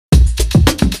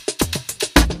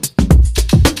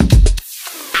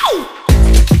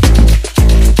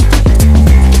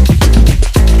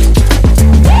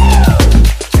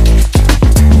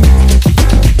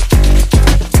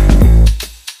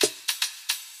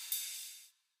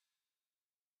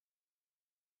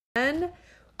man.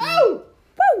 Oh!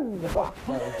 Woo!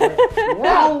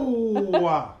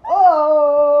 Wow!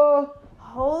 Oh!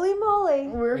 Holy moly.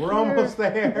 We're almost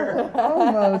there.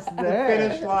 Almost The there.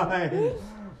 finish line.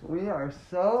 We are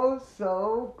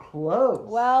so close.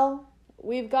 Well,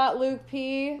 we've got Luke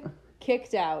P.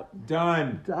 kicked out.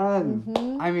 Done. Done.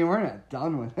 Mm-hmm. I mean, we're not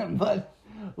done with him, but,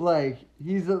 like,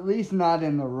 he's at least not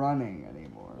in the running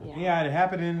anymore. Yeah, it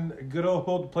happened in a good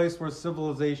old place where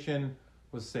civilization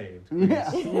was saved.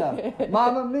 Yeah.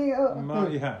 Mamma mia.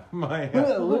 My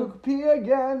Luke P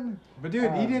again. But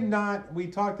dude, he did not. We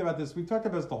talked about this. We talked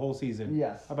about this the whole season.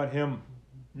 Yes. About him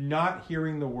not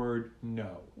hearing the word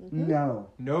no. No.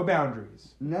 No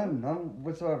boundaries. None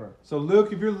whatsoever. So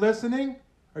Luke, if you're listening,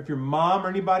 or if your mom or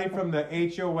anybody from the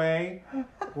HOA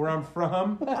where I'm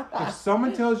from, if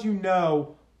someone tells you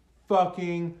no,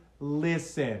 fucking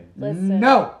listen. Listen.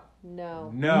 No.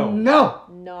 No. No. No.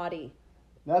 Naughty.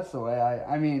 That's the way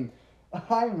I mean,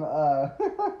 I'm,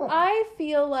 I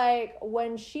feel like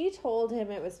when she told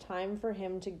him it was time for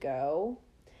him to go,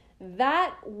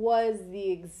 that was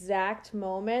the exact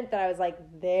moment that I was like,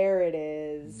 there it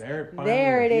is.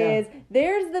 There it is.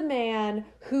 There's the man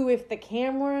who, if the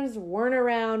cameras weren't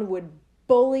around, would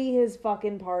bully his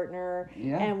fucking partner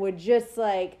and would just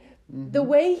like... The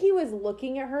way he was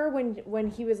looking at her when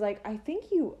he was like, I think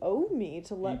you owe me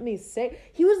to let me say...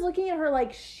 He was looking at her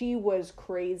like she was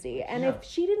crazy. And if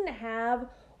she didn't have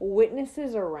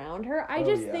witnesses around her, I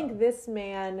just think this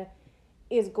man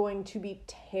is going to be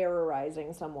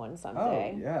terrorizing someone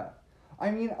someday. Oh, yeah. I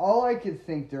mean, all I could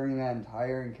think during that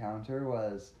entire encounter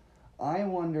was, I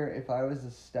wonder if I was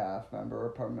a staff member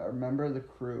or a member of the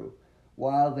crew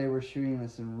while they were shooting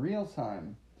this in real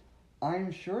time.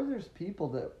 I'm sure there's people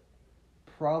that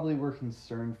probably were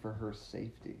concerned for her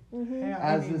safety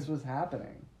as this was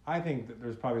happening. I think that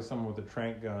there's probably someone with a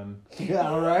trank gun.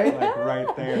 Yeah, right? Like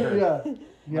right there.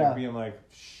 Yeah. Like being like,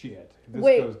 shit, if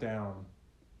this goes down.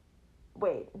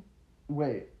 Wait,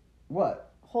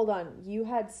 what? hold on. You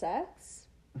had sex?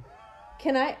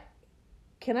 Can I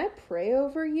pray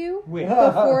over you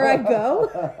before I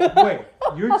go? Wait,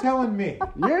 you're telling me?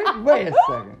 Wait a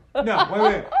second. No,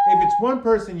 wait. If it's one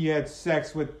person you had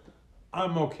sex with,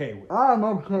 I'm okay with. I'm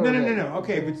okay. No.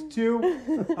 Okay, if it's two,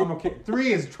 I'm okay.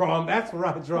 Three is drawn. That's where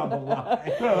I draw the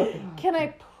line. Can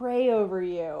I pray over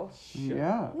you?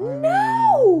 Yeah.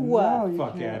 No!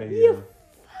 Fuck out of here. You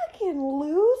fucking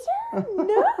loser!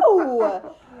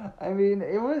 No! I mean,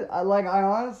 it was like, I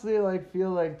honestly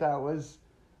feel like that was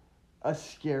a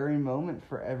scary moment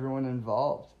for everyone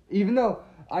involved. Even though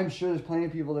I'm sure there's plenty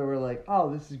of people that were like, "Oh,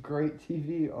 this is great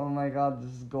TV. Oh my God,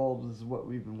 this is gold. This is what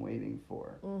we've been waiting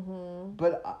for." Mm-hmm.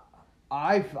 But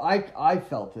I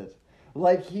felt it.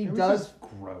 Like he it was does. Just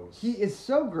gross. He is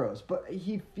so gross, but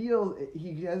he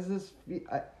has this.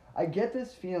 I get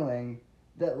this feeling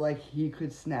that like he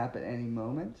could snap at any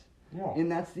moment. Yeah.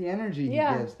 And that's the energy he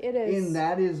gives. It is. And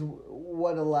that is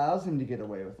what allows him to get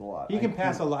away with a lot. He can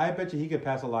pass a lie. I bet you he could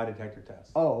pass a lie detector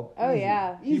test. Oh. Oh,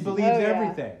 yeah. He believes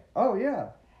everything. Oh, yeah.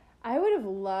 I would have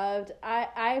loved...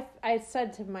 I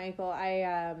said to Michael,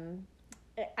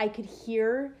 I could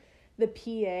hear the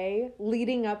PA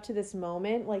leading up to this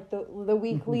moment, like the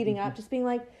week leading up, just being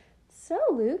like, so,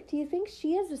 Luke, do you think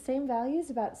she has the same values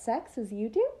about sex as you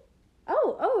do?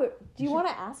 Oh, do you want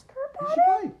to ask her about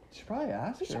it? You should probably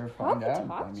ask her. You should find probably out.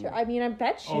 talk to her. I mean, I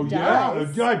bet she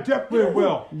does. Yeah, I definitely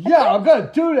will. Yeah, I'm going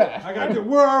to do that.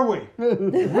 Where are we?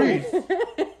 Greece.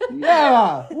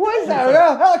 Yeah. What is that,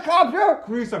 a helicopter?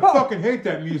 Greece, I fucking hate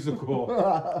that musical.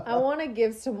 I want to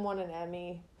give someone an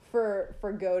Emmy for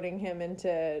goading him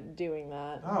into doing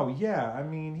that. Oh, yeah. I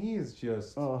mean, he is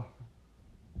just...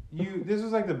 This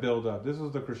was like the build-up. This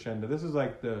was the crescendo. This is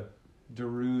like the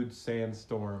Darude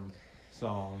Sandstorm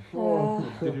song.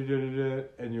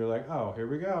 And you're like, oh, here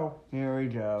we go. Here we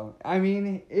go. I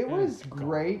mean, it was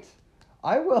great.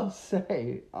 I will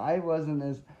say, I wasn't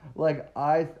as, like,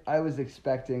 I was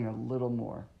expecting a little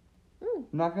more.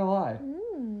 Not gonna lie.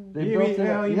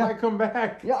 He might come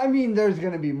back. Yeah, I mean, there's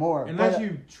gonna be more. Unless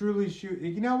you truly shoot.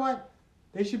 You know what?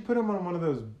 They should put him on one of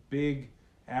those big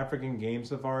African game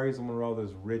safaris and where all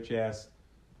those rich-ass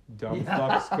dumb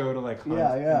fucks go to, like, hunt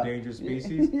endangered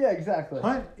species. Yeah, exactly.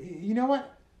 Hunt, you know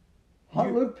what?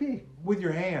 Hunt Luke P. With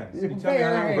your hands. You tell me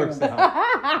how that works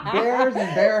out. Bears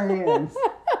and bare hands.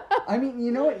 I mean,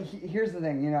 you know what? Here's the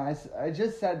thing. You know, I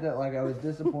just said that, like, I was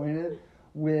disappointed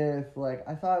with, like,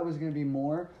 I thought it was going to be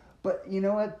more. But you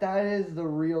know what? That is the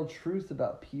real truth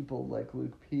about people like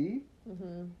Luke P.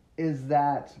 Mm-hmm. Is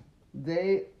that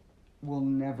they will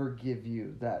never give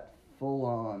you that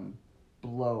full-on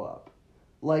blow-up.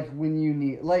 Like, when you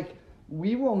need... Like,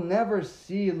 we will never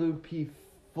see Luke P.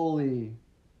 fully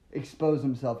expose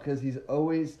himself because he's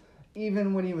always,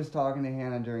 even when he was talking to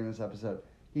Hannah during this episode,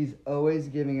 he's always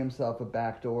giving himself a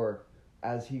backdoor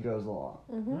as he goes along,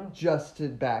 just to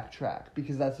backtrack,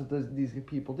 because that's what these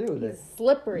people do. He's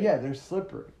slippery. Yeah, they're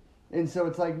slippery. And so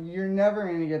it's like, you're never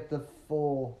going to get the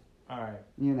full, All right.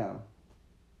 you know.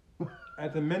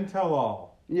 At the Men Tell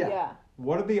All, Yeah.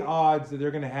 what are the odds that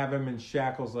they're going to have him in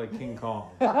shackles like King Kong?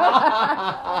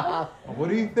 What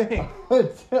do you think?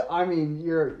 I mean,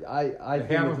 I They think have it's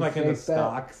him a like in the safe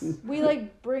bet. stocks. We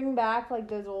like bring back like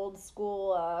those old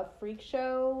school freak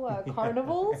show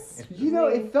carnivals. You know,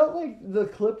 it felt like the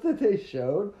clip that they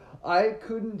showed, I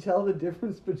couldn't tell the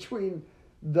difference between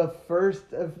the first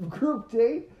group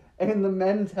date and the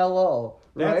Men Tell All.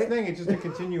 Right? That's the thing, it's just a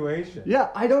continuation. Yeah,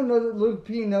 I don't know that Luke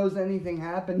P knows anything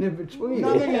happened in between.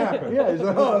 Nothing happened. Yeah, he's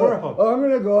like, World. I'm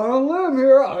going to go on a limb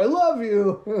here. I love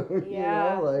you.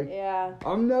 Yeah. You know, like, yeah.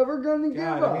 I'm never going to give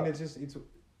God, up. I mean, it's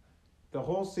the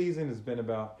whole season has been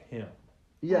about him.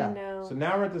 Yeah. I know. So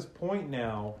now we're at this point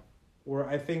now where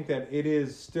I think that it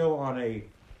is still on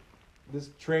this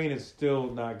train is still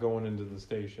not going into the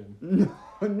station.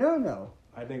 No.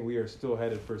 I think we are still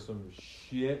headed for some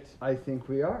shit. I think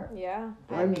we are. Yeah.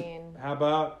 I I'm- mean, How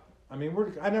about, I know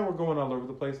we're going all over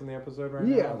the place in the episode right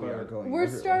now. Yeah, we are but going. We're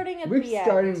everywhere. starting at We're the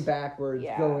starting end. backwards,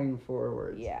 Yeah. going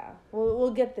forwards. yeah.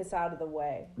 We'll get this out of the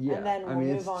way. Yeah. And then we'll I mean,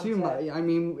 move it's on too to... much. I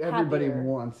mean, everybody happier.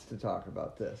 wants to talk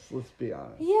about this. Let's be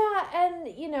honest. Yeah, and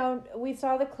you know, we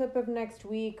saw the clip of next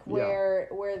week where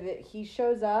he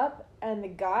shows up and the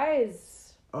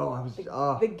guys, Oh, I was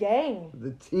the gang,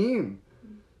 the team.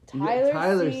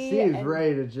 Tyler C C is and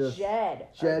ready to just. Jed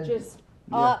are Jed- just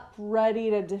yeah. up, ready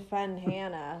to defend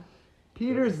Hannah.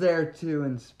 Peter's there too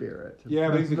in spirit. Yeah,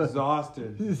 but he's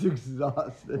exhausted. He's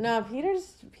exhausted. No,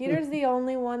 Peter's the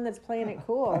only one that's playing it I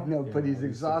cool. know, but he's he's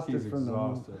exhausted from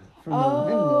exhausted. the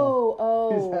windmill.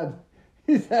 Oh.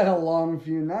 He's had a long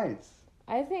few nights.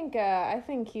 I think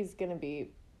he's gonna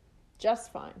be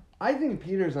just fine. I think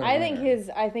Peter's our I think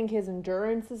winner. his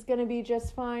endurance is gonna be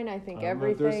just fine. I think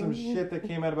everything. There's some shit that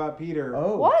came out about Peter.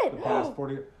 Oh. What? The past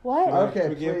 40. What? Okay, Should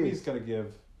we give? please. He's got to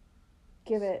give.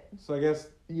 Give it. So I guess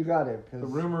You got it. the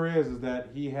rumor is that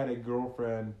he had a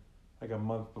girlfriend like a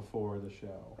month before the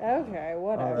show. Okay,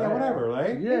 whatever. Yeah, whatever,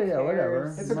 right? Yeah, Who whatever.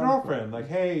 cares? It's a girlfriend. Like,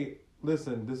 hey,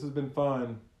 listen, this has been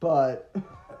fun. But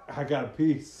I got a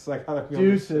piece. I got a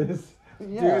deuces.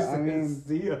 Yeah, Deuces. I mean,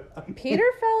 See ya. Peter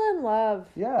fell in love.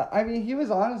 yeah, I mean, he was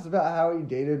honest about how he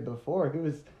dated before. He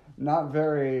was not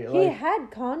very He like. had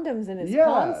condoms in his Yeah,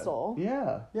 console.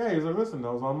 yeah. Yeah, he was like, listen,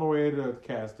 I was on my way to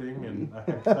casting, and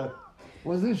I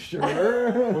Wasn't sure.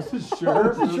 wasn't sure.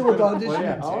 Wasn't if it sure was what gonna audition play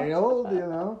out. entailed, you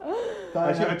know.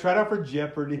 Actually, I tried out for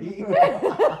Jeopardy.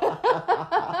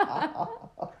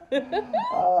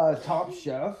 Top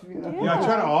Chef, you know. Yeah, I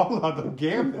tried all out the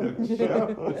gambit of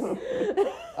shows.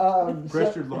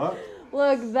 Press your luck.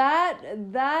 Look, that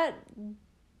that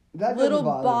little doesn't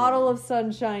bother bottle me. of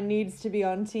sunshine needs to be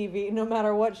on TV, no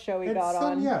matter what show he It's got some,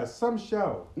 on. yeah, some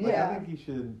show. Like, Yeah. I think he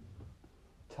should.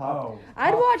 Top.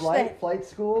 I'd top watch flight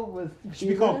school with. It should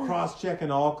be called cross-check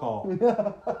and all-call.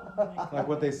 Like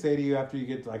what they say to you after you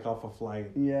get like off a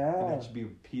flight. And Yeah. that should be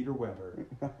Peter Weber.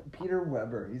 Peter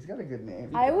Weber. He's got a good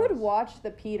name. I would watch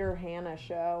the Peter Hannah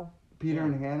show. Peter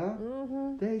and Hannah.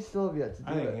 Mm-hmm. They still have yet to do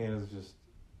I think it. Hannah's just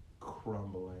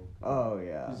crumbling. Oh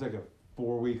yeah. She's like a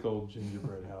 4-week-old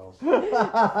gingerbread house.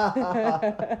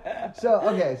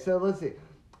 So let's see.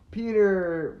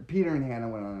 Peter and Hannah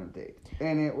went on a date,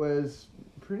 and it was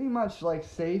pretty much like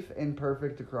safe and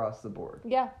perfect across the board.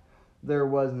 Yeah. There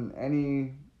wasn't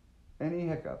any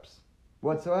hiccups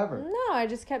whatsoever. No, I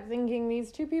just kept thinking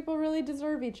these two people really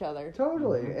deserve each other.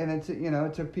 Totally, and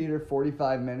it took Peter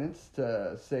 45 minutes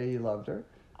to say he loved her.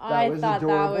 I was thought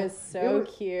adorable. that was so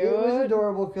cute. It was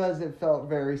adorable because it felt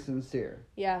very sincere.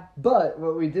 Yeah. But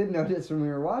what we did notice when we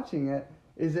were watching it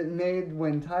is it made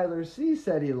when Tyler C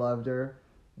said he loved her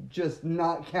just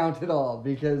not count at all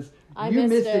because I you missed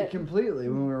missed it it. completely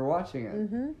when we were watching it.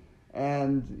 Mm-hmm.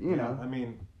 And, you know, I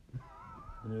mean,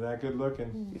 when you're that good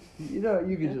looking. you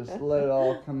could just let it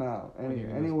all come out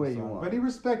any way you want. But he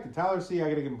respected Tyler C. I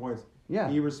gotta give him points. Yeah.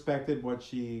 He respected what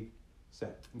she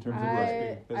said in terms of us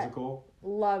being physical.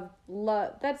 Love.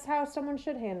 That's how someone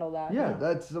should handle that. Yeah,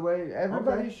 that's the way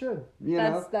everybody Okay. should. You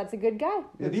know? That's a good guy.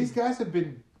 Yeah, these guys have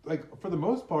been like for the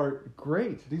most part.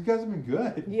 Great. These guys have been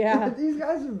good. Yeah. These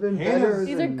guys have been Hannah's- better.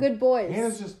 These are than- good boys.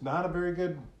 Hannah's just not a very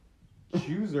good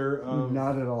chooser of.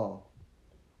 Not at all.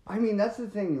 I mean, that's the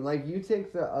thing. Like, you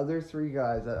take the other three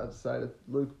guys outside of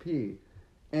Luke P,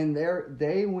 and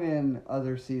they win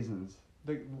other seasons.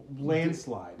 The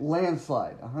landslide.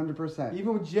 Landslide, 100%.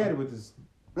 Even with Jed with his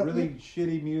really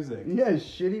shitty music. Yeah,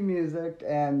 shitty music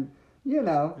and, you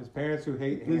know. His parents who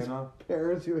hate Hannah.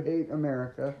 Parents who hate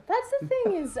America. That's the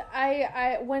thing is,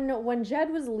 when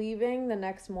Jed was leaving the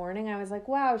next morning, I was like,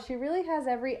 wow, she really has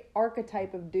every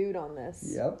archetype of dude on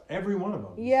this. Yep. Every one of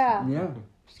them. Yeah. Yeah.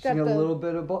 She's got a little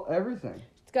bit of everything.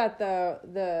 She's got the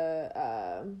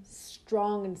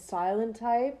strong and silent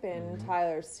type in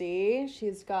Tyler C.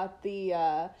 She's got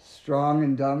the strong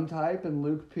and dumb type in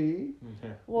Luke P.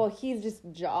 Well, he's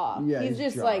just Jock. Yeah, he's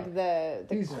just Jock. like the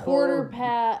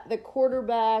quarterback,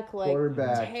 like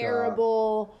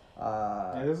terrible.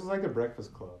 Yeah, this is like the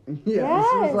Breakfast Club. Yeah,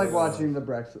 this is like watching the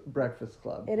Breakfast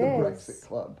Club. It the is. Brexit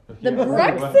Club. The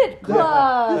Brexit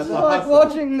Club. This is like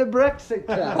watching the Brexit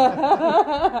Club.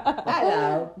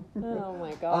 Hello. Oh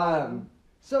my god.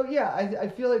 So yeah, I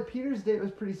feel like Peter's date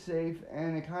was pretty safe,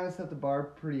 and it kind of set the bar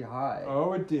pretty high.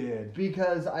 Oh, it did.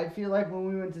 Because I feel like when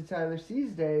we went to Tyler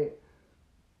C's date,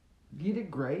 he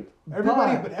did great.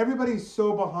 But everybody's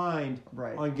so behind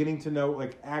Right. on getting to know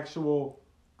like actual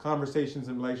conversations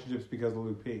and relationships because of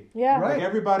Luke P. Yeah. Right. Like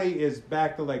everybody is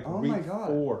back to like week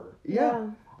 4. Yeah.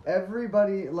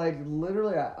 Everybody, like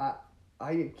literally, I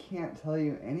can't tell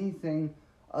you anything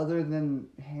other than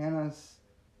Hannah's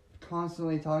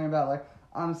constantly talking about like,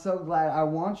 I'm so glad, I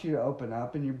want you to open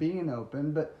up and you're being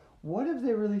open, but what have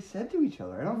they really said to each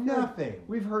other? I don't feel Nothing. like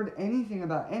we've heard anything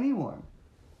about anyone.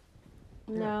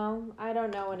 No, I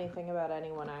don't know anything about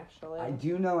anyone actually. I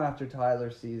do know after Tyler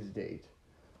C's date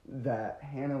that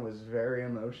Hannah was very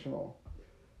emotional.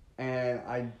 And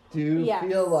I do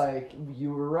feel like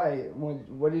you were right.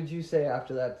 What did you say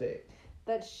after that date?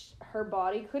 That her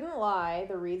body couldn't lie.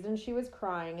 The reason she was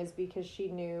crying is because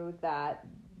she knew that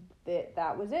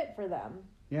was it for them.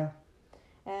 Yeah.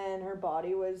 And her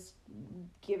body was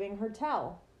giving her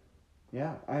tell.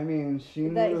 Yeah, I mean, she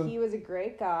knew that he was a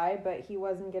great guy, but he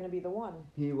wasn't going to be the one.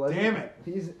 He wasn't. Damn it.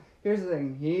 Here's the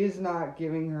thing. He's not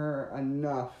giving her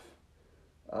enough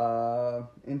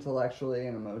intellectually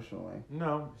and emotionally.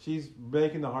 No, she's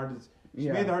making the hard. She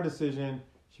made the hard decision.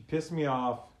 She pissed me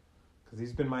off because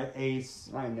he's been my ace.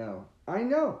 I know.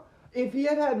 If he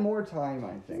had more time,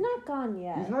 I think he's not gone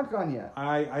yet. He's not gone yet.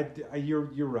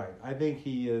 You're right. I think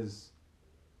he is.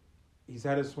 He's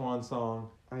had his swan song.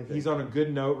 He's on a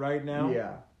good note right now.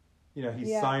 Yeah. You know, he's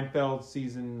Seinfeld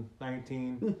season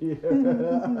 19.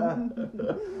 Yeah.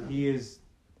 He is,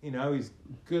 you know, he's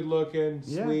good looking,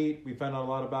 sweet. We found out a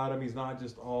lot about him. He's not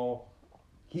just all.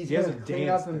 He has clean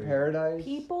up in paradise.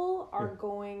 People are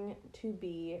going to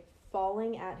be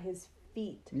falling at his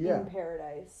feet in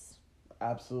paradise.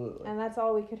 Absolutely. And that's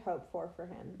all we could hope for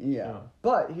him. Yeah.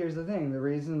 But here's the thing. The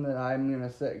reason that I'm going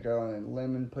to go on a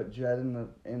limb and put Jed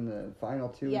in the final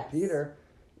two with Peter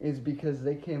is because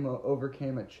they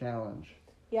overcame a challenge.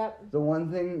 Yep. The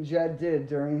one thing Jed did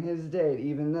during his date,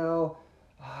 even though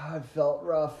it felt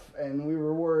rough and we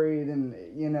were worried and,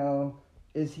 you know,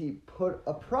 is he put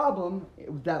a problem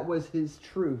that was his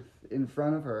truth in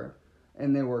front of her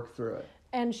and they worked through it.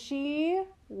 And she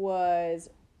was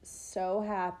so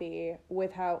happy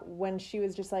with when she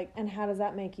was just like, and how does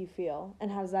that make you feel? And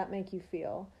how does that make you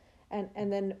feel?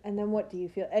 And then what do you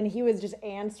feel? And he was just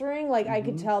answering, like I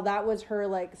could tell that was her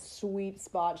like sweet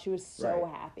spot. She was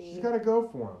so happy. She's got to go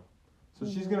for him. So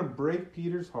she's going to break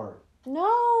Peter's heart.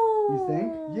 No. You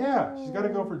think? Yeah, she's got to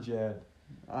go for Jed.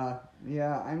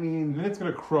 Yeah, I mean, and then it's going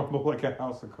to crumble like a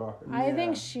house of cards. I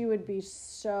think she would be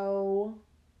so...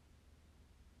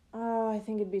 Oh, I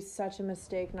think it'd be such a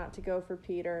mistake not to go for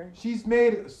Peter. She's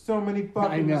made so many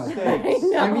fucking mistakes.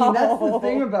 I mean, that's the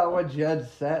thing about what Jed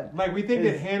said. Like, we think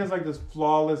that Hannah's like this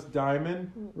flawless diamond.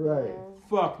 Right.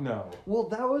 Fuck no. Well,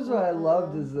 that was what I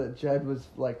loved is that Jed was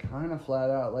like kind of flat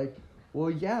out like, well,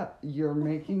 yeah, you're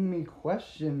making me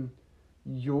question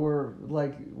your,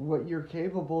 like, what you're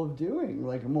capable of doing,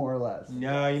 like, more or less.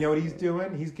 No, you know what he's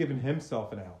doing? He's giving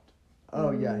himself an out.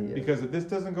 Oh, yeah, he is. Because if this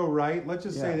doesn't go right, let's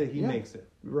just say that he makes it.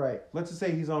 Right. Let's just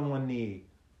say he's on one knee.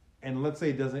 And let's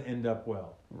say it doesn't end up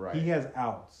well. Right. He has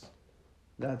outs.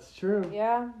 That's true.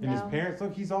 Yeah. And his parents,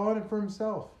 look, he's all in it for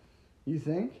himself. You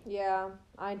think? Yeah,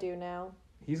 I do now.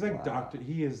 He's like Doctor...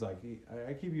 He is like...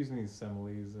 I keep using these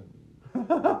similes and...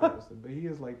 but he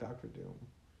is like Dr. Doom.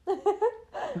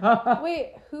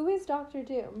 Wait, who is Dr.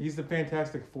 Doom? He's the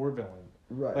Fantastic Four villain.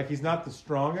 Right. Like, he's not the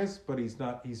strongest, but he's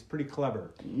pretty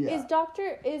clever. Yeah.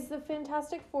 Is the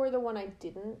Fantastic Four the one I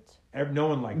didn't? No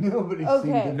one liked it. Nobody's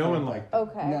seen it. No one liked it.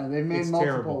 Okay. No, they've made It's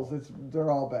multiples. terrible.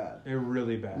 They're all bad. They're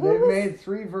really bad. They've made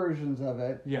 3 versions of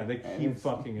it. Yeah, they keep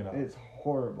fucking it up. It's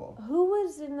horrible. Who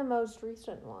was in the most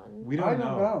recent one? We don't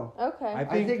know. Okay. I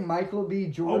think Michael B.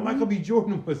 Jordan. Oh, Michael B.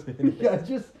 Jordan was in it. Yeah,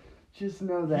 just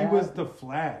know that. He was the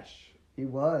Flash. He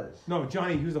was. No,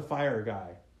 Johnny, he was a fire guy.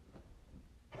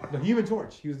 The Human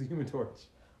Torch. He was the Human Torch.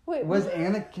 Wait, was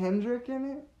Anna Kendrick in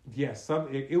it? Yes,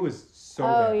 it was so oh,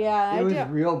 bad. yeah. It was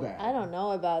real bad. I don't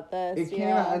know about this. It came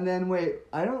out, and then, wait,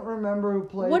 I don't remember who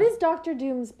played... What is Dr.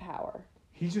 Doom's power?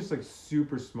 He's just, like,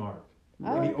 super smart.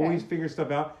 Oh, and he okay. always figures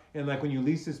stuff out. And, like, when you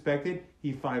least suspect it,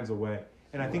 he finds a way.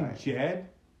 And I think Jed,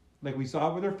 like, we saw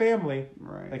it with her family.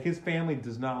 Right. Like, his family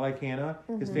does not like Hannah.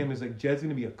 His family's like, Jed's going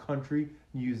to be a country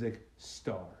music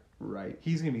star. Right.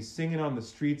 He's going to be singing on the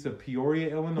streets of Peoria,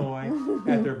 Illinois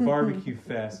at their barbecue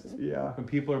fest. Yeah. When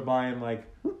people are buying, like,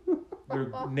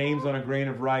 their names on a grain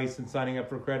of rice and signing up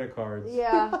for credit cards.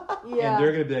 Yeah. And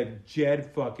they're going to be like,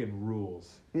 Jed fucking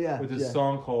rules. Yeah. With this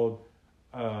song called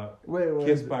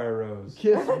Kiss by a Rose.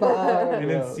 Kiss by a Rose. And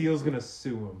then Seal's going to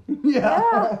sue him.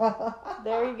 Yeah.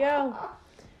 There you go.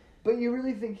 But you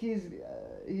really think he's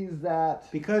that...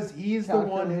 Because he's the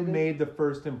one who calculated? made the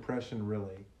first impression,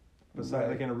 really. Besides,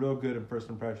 like, in a real good first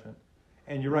impression.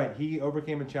 And you're right, he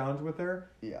overcame a challenge with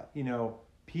her. Yeah. You know,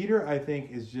 Peter, I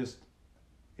think, is just,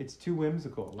 it's too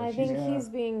whimsical. Like, I think he's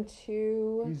being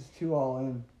too... He's too all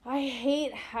in. I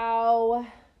hate how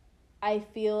I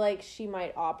feel like she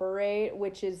might operate,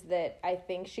 which is that I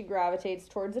think she gravitates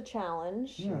towards a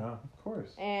challenge. Yeah, of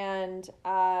course. And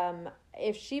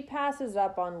if she passes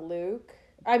up on Luke...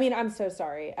 I mean, I'm so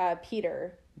sorry.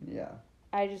 Peter. Yeah.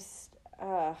 I just...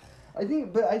 I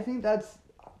think that's,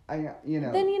 Then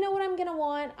you know what I'm going to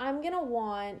want? I'm going to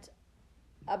want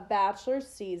a Bachelor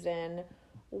season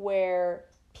where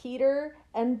Peter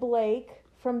and Blake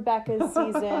from Becca's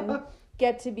season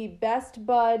get to be best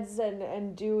buds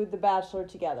and do The Bachelor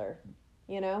together.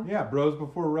 You know? Yeah, bros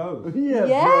before Rose. Yeah,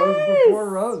 Yes! Bros before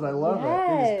Rose. I love it.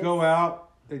 They just go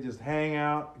out, they just hang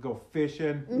out, go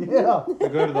fishing. Yeah. They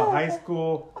go to the high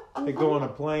school, they go on a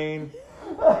plane.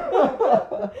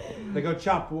 They go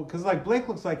chop wood, because like Blake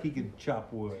looks like he could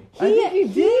chop wood. I think he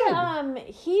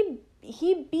did.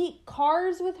 He beat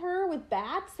cars with her with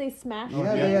bats. They smashed. Yeah,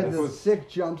 her. they had the sick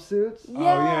jumpsuits. Oh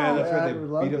yeah, that's Yeah, I right. They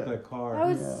loved beat up it. that car. That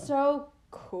was so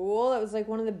cool. It was like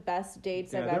one of the best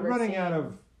dates I've they're ever running seen. out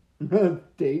of.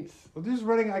 Dates. Well, they're just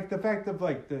running like the fact of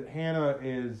like that Hannah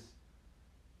is.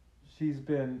 She's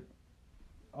been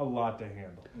a lot to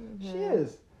handle. She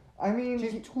is. I mean,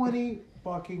 She's 20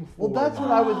 fucking 4. well, that's what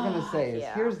I was gonna say. Is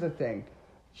Yeah. here's the thing,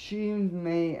 she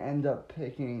may end up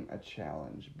picking a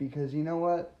challenge because you know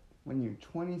what? When you're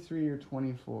 23 or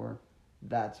 24,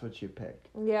 that's what you pick.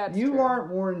 Yeah, it's You true. aren't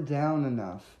worn down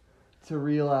enough to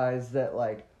realize that,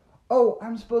 like, oh,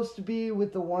 I'm supposed to be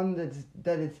with the one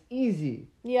that it's easy.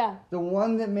 Yeah. The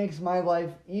one that makes my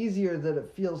life easier, that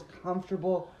it feels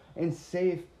comfortable and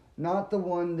safe, not the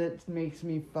one that makes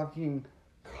me fucking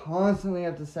constantly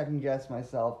have to second guess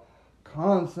myself,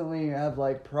 constantly have,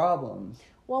 like, problems.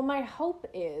 Well, my hope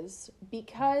is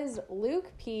because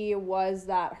Luke P was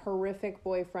that horrific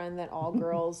boyfriend that all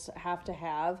girls have to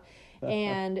have,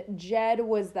 and Jed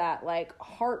was that like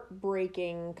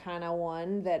heartbreaking kind of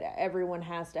one that everyone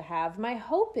has to have. My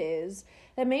hope is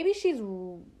that maybe she's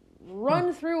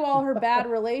run through all her bad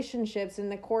relationships in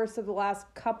the course of the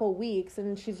last couple weeks,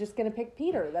 and she's just gonna pick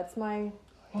Peter. That's my. You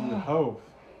would hope.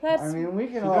 That's. I mean, we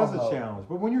She can all does a hope. challenge.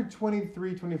 But when you're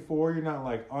 23, 24, you're not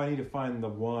like, oh, I need to find the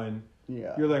one.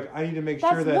 Yeah. You're like, I need to make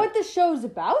That's sure that. what the show's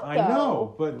about, though. I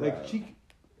know, but like Right.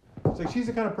 it's like she's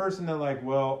the kind of person that like,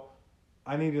 well,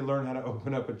 I need to learn how to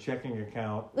open up a checking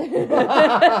account,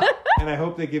 and I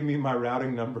hope they give me my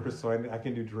routing number so I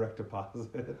can do direct deposit.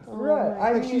 Right.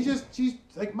 I Like mean, she's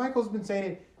like Michael's been saying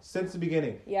it since the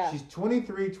beginning. Yeah. She's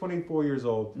 23, 24 years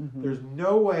old. Mm-hmm. There's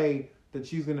no way that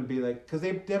she's going to be like, because they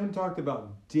haven't talked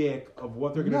about dick of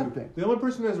what they're going to do. Nothing. The only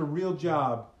person who has a real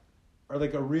job or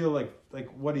like a real like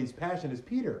what he's passionate is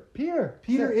Peter. Peter.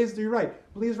 You're right.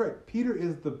 Leah's right. Peter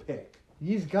is the pick.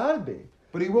 He's got to be.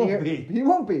 But he won't be. He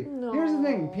won't be. No. Here's the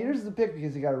thing. Peter's the pick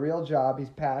because he got a real job. He's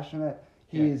passionate.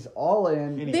 He's all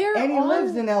in. And And he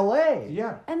lives in L.A.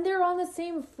 Yeah. And they're on the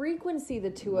same frequency, the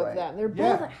two Right. of them. They're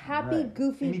both Yeah. happy, Right.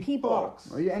 goofy And he people. fucks.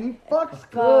 Oh, yeah, and he fucks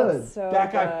Fucks good. so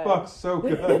That guy good. fucks so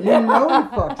good. You know he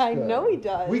fucks good. I know he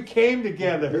does. We came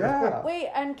together. Yeah. Wait,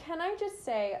 and can I just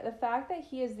say the fact that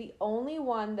he is the only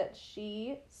one that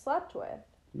she slept with?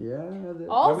 Yeah.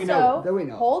 Also, That we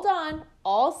know. hold on.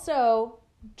 Also,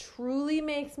 truly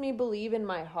makes me believe in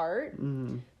my heart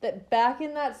that back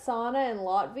in that sauna in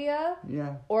Latvia,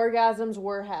 Yeah. orgasms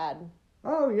were had.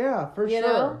 Oh, yeah, for You sure.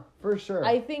 know? For sure.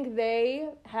 I think they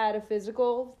had a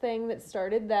physical thing that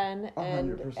started then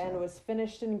and 100%. was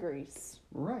finished in Greece.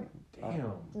 Right.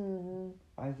 Damn.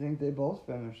 I think they both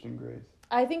finished in Greece.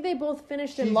 I think they both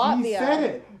finished in He Latvia. said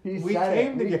it. He we said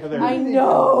came it. We together. came I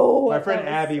know. My friend That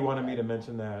was Abby so wanted me good. to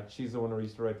mention that. She's the one who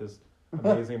used to write this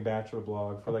amazing Bachelor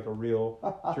blog for like a real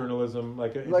journalism,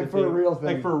 like a real thing,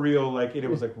 like for real, like it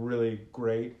was like really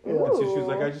great. And so she was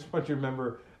like, I just want you to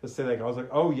remember to say like, I was like,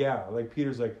 oh yeah, like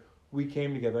Peter's like, we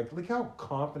came together. Like, look how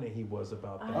confident he was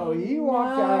about that. Oh, he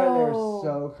walked out of there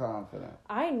so confident.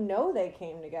 I know they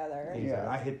came together. He's like,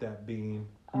 I hit that bean.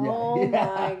 Oh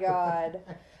my God.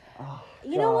 Oh,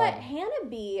 you know what? Hannah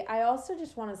B, I also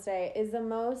just want to say, is the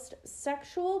most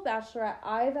sexual bachelorette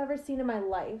I've ever seen in my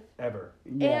life. Ever.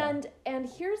 Yeah. And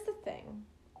here's the thing.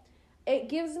 It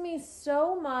gives me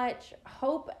so much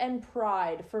hope and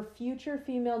pride for future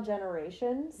female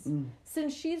generations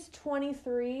since she's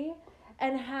 23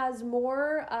 and has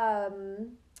more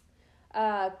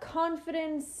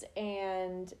confidence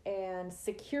and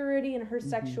security in her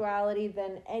sexuality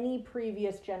than any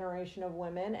previous generation of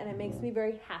women, and it makes me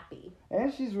very happy.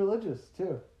 And she's religious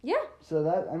too. Yeah. So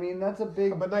that's a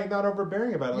big. But like not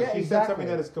overbearing about it. Like, Yeah, she said something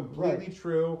that is completely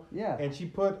true. Yeah. And she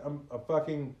put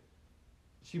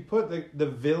she put the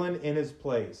villain in his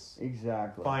place.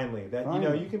 Exactly. Finally, you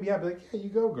know, you can be happy. Like, yeah, you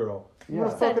go, girl. You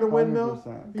want to Said, fuck in a windmill?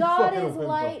 God is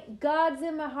light. God's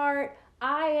in my heart.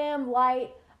 I am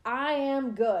light. I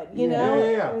am good. You know?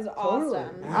 Yeah. It was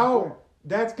awesome. How?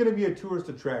 That's going to be a tourist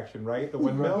attraction, right? The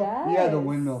windmill? Yes. Yeah, the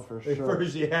windmill for sure.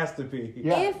 First, it has to be.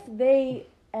 Yeah. If they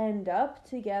end up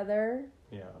together.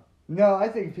 Yeah. No, I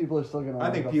think people are still going to. I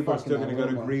think people are still going to go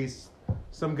to Greece.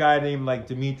 Some guy named like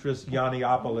Dimitris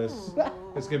Yiannopoulos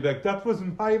is going to be like, that was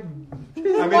my... I mean,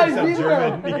 it sounds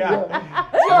German. Yeah.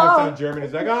 It sounds German.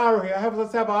 He's like,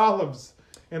 let's have olives.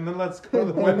 And then let's go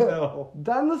to the windmill.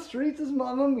 Down the street is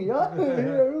Mamma Mia.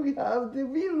 Here we have the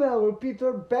windmill where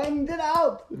Peter banged it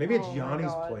out. Maybe it's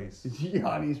Yanni's place. It's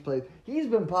Yanni's place. He's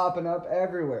been popping up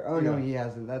everywhere. Oh, no, he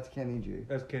hasn't. That's Kenny G.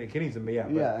 That's Kenny. Kenny's a yeah.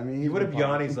 Yeah, I mean, what if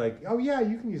Yanni's like, oh yeah,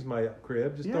 you can use my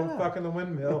crib. Just don't fuck in the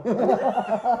windmill.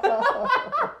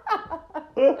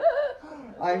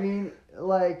 I mean,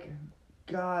 like...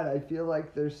 God, I feel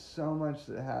like there's so much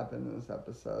that happened in this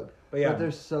episode. But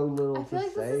there's so little to say. I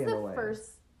feel like this is the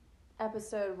first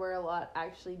episode where a lot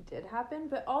actually did happen.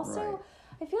 But also,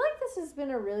 I feel like this has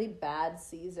been a really bad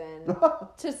season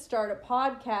to start a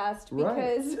podcast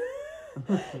because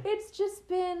it's just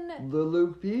been the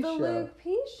Luke P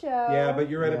show. Yeah, but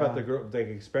you're right about the girl like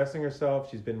expressing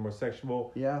herself. She's been more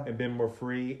sexual and been more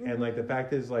free. And like the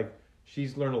fact is like,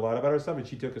 she's learned a lot about herself, and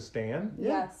she took a stand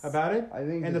about it. I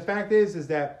think, and the fact is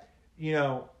that, you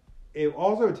know, it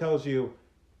also tells you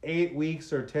 8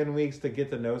 weeks or 10 weeks to get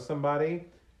to know somebody,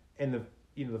 and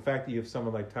the fact that you have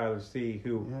someone like Tyler C,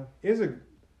 who is a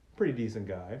pretty decent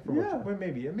guy.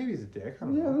 Maybe he's a dick. I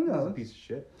don't know. Who knows? He's a piece of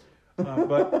shit.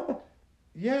 But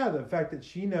the fact that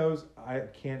she knows I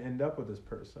can't end up with this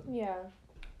person. Yeah.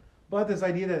 But this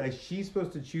idea that like, she's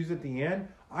supposed to choose at the end,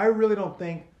 I really don't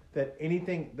think.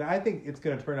 I think it's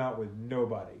going to turn out with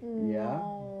nobody. Yeah?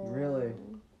 Really?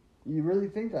 You really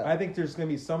think that? I think there's going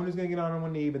to be someone who's going to get on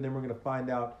one knee, but then we're going to find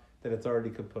out that it's already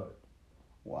kaput.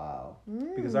 Wow.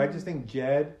 Because I just think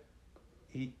Jed,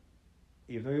 even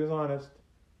though he was honest,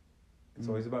 it's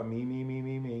always about me.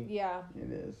 Yeah. It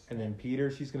is. And then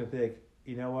Peter, she's going to think,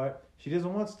 you know what? She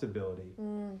doesn't want stability.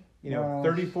 You know,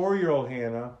 34-year-old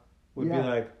Hannah would be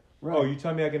like, oh, you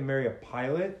tell me I can marry a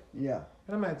pilot? Yeah.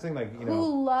 And I'm not saying like, you know.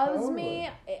 Who loves me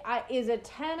is a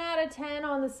 10 out of 10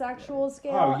 on the sexual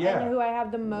scale. Oh, yeah. And who I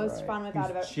have the most fun with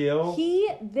out of it. Chill.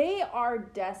 They are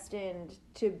destined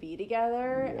to be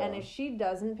together. Yeah. And if she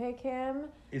doesn't pick him.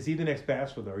 Is he the next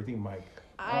Bachelor though? Or do you think Mike?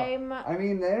 I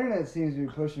mean, the internet seems to be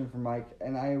pushing for Mike.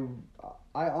 And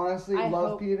I honestly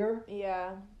love Peter.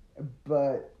 Yeah.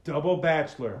 But double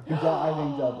Bachelor. I think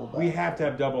double Bachelor. We have to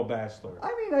have double Bachelor.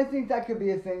 I mean, I think that could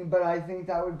be a thing, but I think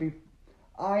that would be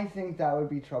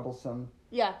troublesome.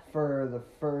 Yeah. For the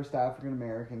first African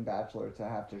American Bachelor to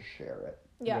have to share it.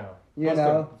 Yeah. You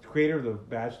know? The creator of the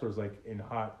Bachelor is like in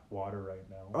hot water right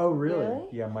now. Oh, really?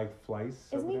 Yeah, Mike Fleiss.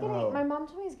 Isn't he getting? My mom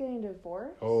told me he's getting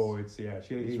divorced. Oh, he got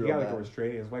like a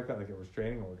restraining. His wife got like a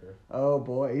restraining order. Oh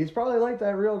boy, he's probably like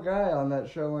that real guy on that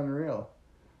show Unreal.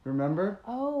 Remember?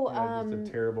 Oh, he's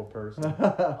a terrible person.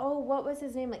 Oh, what was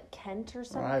his name? Like Kent or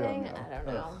something? I don't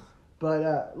know.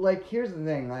 But like, here's the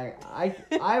thing. Like,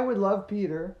 I would love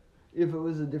Peter if it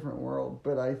was a different world.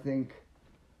 But I think,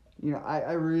 you know,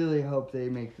 I really hope they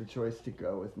make the choice to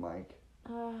go with Mike.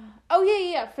 For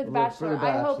the Bachelor.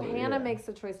 I hope Hannah makes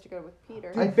the choice to go with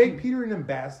Peter. I make Peter an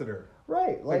ambassador.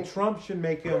 Right. Like Trump should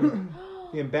make him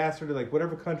the ambassador to like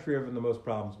whatever country you're having the most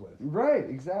problems with. Right.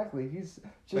 Exactly. He's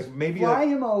just like maybe fly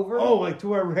him over. Oh, like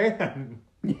to Iran.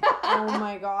 Oh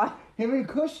my God. Him and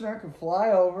Kushner could fly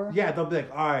over. Yeah, they'll be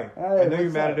like, all right, I know you're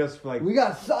mad at us for like... We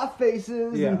got soft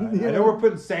faces. Yeah, I know we're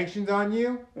putting sanctions on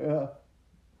you. Yeah.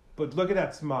 But look at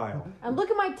that smile. And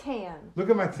look at my tan. Look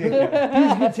at my tan.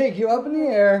 He's gonna take you up in the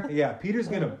air. Yeah, Peter's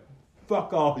gonna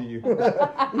fuck all of you. He's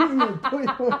gonna put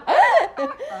you.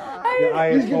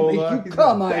 He's gonna make you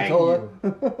come,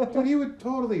 Ayatollah. Dude, he would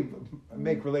totally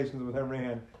make relations with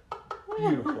Iran.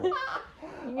 Beautiful.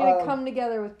 You're gonna come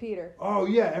together with Peter. Oh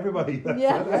yeah, everybody. That's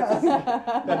his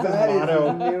That is motto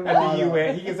the new at motto. the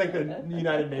UN. He gets like the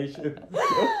United Nations.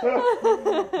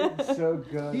 So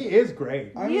good. He is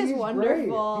great. He is he's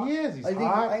wonderful. He is. He's I think,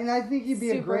 hot. and I think he'd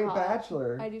be a Super great hot.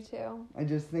 bachelor. I do too. I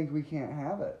just think we can't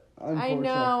have it. I Unfortunately.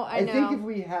 know. I think if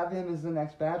we have him as the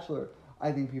next bachelor,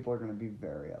 I think people are going to be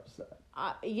very upset.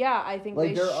 Yeah, I think Like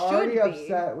they they're should already be.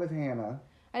 upset with Hannah.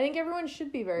 I think everyone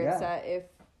should be very Yeah. upset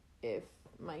if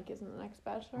Mike isn't the next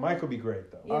bachelor. Mike will be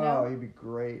great though. You know? Oh, he'd be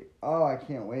great. Oh, I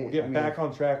can't wait. We'll get back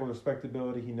on track with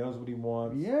respectability. He knows what he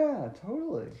wants. Yeah,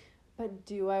 totally. But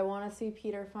do I want to see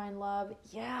Peter find love?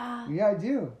 Yeah. Yeah, I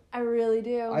do. I really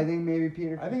do. I think maybe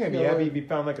Peter. I think I'd be happy if he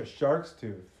found like a shark's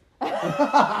tooth.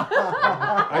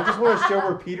 I just want to show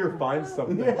where Peter finds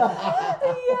something. Yes,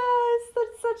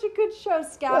 that's such a good show.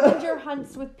 Scavenger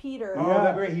hunts with Peter. Oh, Yeah.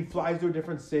 that's great. He flies to a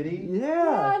different city. Yeah,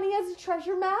 Yeah. and he has a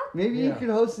treasure map. Maybe you Yeah. could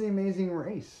host the Amazing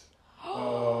Race.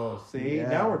 Oh, see? Yeah.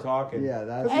 Now we're talking. Yeah,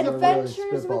 that's This is a- really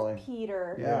Adventures spitballing. with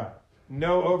Peter. Yeah.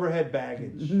 No overhead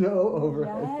baggage. No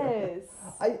overhead. Yes.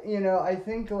 I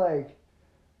think like,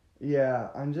 yeah,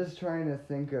 I'm just trying to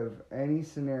think of any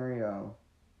scenario.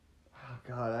 Oh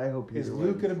God, I hope Peter Is Luke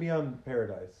wins. going to be on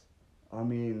Paradise? I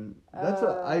mean,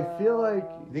 I feel like,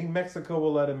 You think Mexico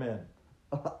will let him in?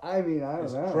 I mean, I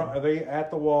don't know. Are they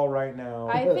at the wall right now?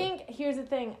 I think, here's the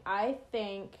thing. I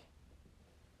think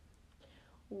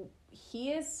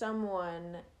he is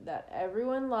someone that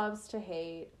everyone loves to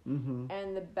hate, Mm-hmm.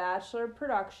 and the Bachelor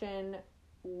production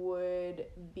would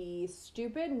be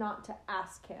stupid not to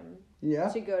ask him Yeah.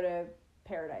 to go to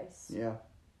Paradise. Yeah.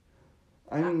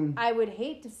 I mean, I would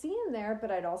hate to see him there,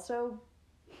 but I'd also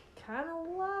kind of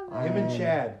love Him it. and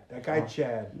Chad. That guy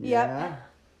Chad. yeah.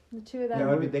 The two of That them.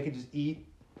 would be, they could just eat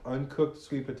uncooked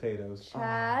sweet potatoes.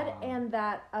 Chad and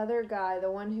that other guy,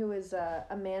 the one who was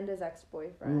Amanda's The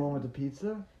ex-boyfriend. one with the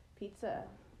pizza? Pizza.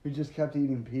 Who just kept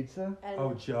eating pizza? And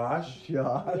Oh, Josh?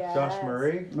 Josh. Yes. Josh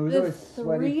Murray? It was The always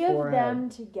sweaty three of forehead. them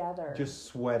together. Just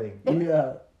sweating.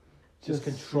 Yeah. Just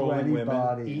controlling sweaty women,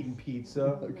 bodies. eating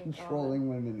pizza. my Controlling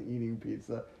women, eating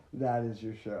pizza. That is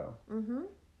your show. Mm-hmm.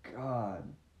 God.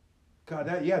 God,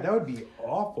 that would be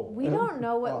awful. We don't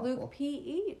know what Awful. Luke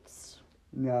P eats.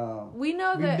 No. We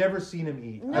know We've that. never seen him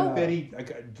eat. No. I bet he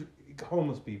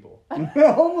homeless people.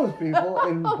 Homeless people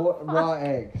and raw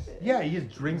eggs. Yeah, he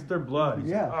just drinks their blood. He's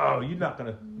Yeah. like, oh, you're not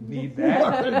gonna need I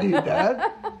that. don't need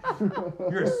that.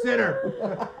 You're a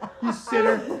sinner. You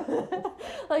sinner.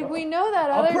 Like, we know that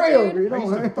I'll other pray dude. over you. I Don't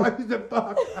used worry. to fuck. I used to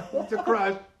fuck. I used to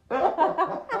crush.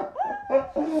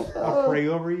 I'll pray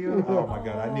over you. Oh my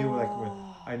god! I knew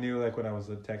when I was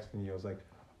texting you, I was like,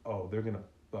 oh, they're gonna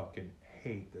fucking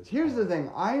hate this. Here's the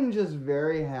thing. I'm just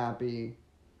very happy.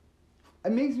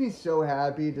 It makes me so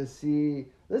happy to see.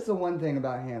 This is the one thing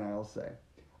about Hannah I'll say.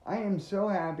 I am so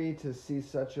happy to see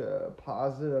such a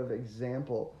positive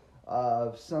example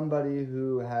of somebody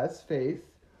who has faith,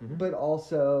 but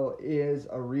also is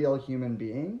a real human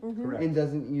being Correct. and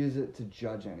doesn't use it to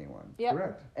judge anyone. Yep.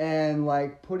 Correct. And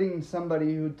like putting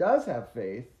somebody who does have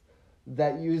faith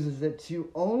that uses it to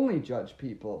only judge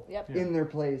people Yep. in their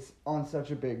place on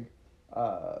such a big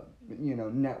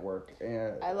network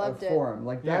I loved it. forum.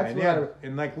 Like Yeah, that's and, what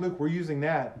and like Luke, we're using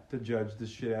that to judge the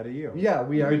shit out of you. Yeah,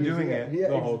 we We've are been using doing it. it Yeah,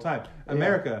 the whole time. yeah.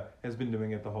 America has been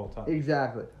doing it the whole time.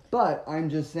 exactly. But I'm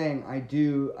just saying I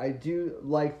do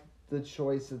like the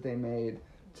choice that they made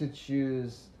to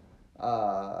choose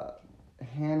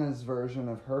Hannah's version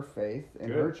of her faith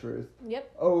and her Good. truth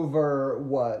Yep. over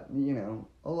what,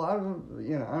 a lot of them,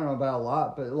 I don't know about a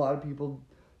lot, but a lot of people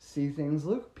see things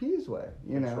Luke P's way,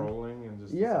 Controlling and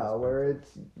just Yeah, where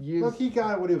it's used. Look, he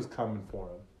got what it was coming for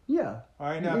him. Yeah. All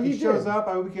right, now if he He shows did. up,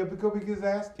 I hope he gets his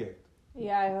ass kicked.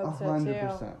 Yeah, I hope so too.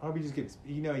 100%. I hope he just gets,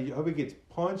 I hope he gets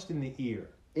punched in the ear.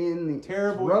 In the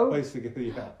Terrible throat, place to get,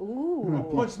 yeah. Ooh.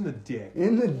 Punched in the dick.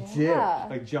 in the Yeah.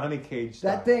 Like Johnny Cage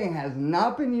style. dick. That thing has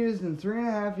not been used in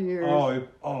 3.5 years.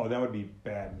 Oh, that would be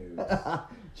bad news.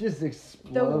 Just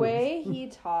explodes. The way he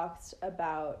talks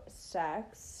about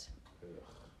sex,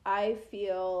 I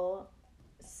feel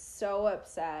so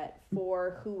upset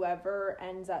for whoever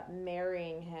ends up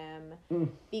marrying him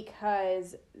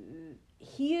because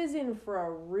he is in for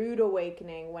a rude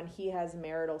awakening when he has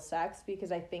marital sex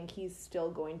because I think he's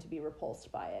still going to be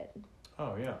repulsed by it.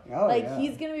 Oh, yeah. Oh, Like, yeah.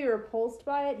 he's going to be repulsed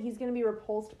by it. He's going to be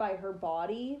repulsed by her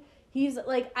body. He's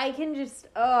like, I can just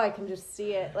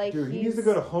see it. Like, dude, he needs to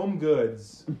go to Home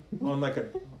Goods on like a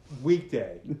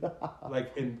weekday,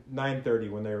 like in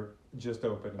 9:30 when they're just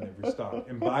open and they've restocked,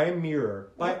 and buy a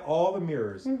mirror, buy all the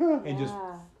mirrors, and just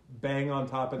bang on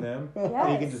top of them,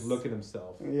 and he can just look at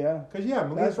himself. Yeah. Because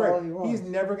Malia's right. He's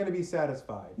never going to be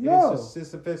satisfied. No. It's just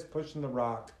Sisyphus pushing the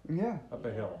rock up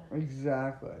a hill.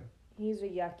 Exactly. He's a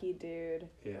yucky dude.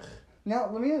 Yeah. Now,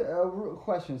 let me a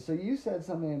question. So you said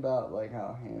something about like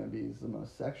how Hannah B is the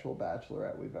most sexual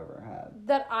bachelorette we've ever had.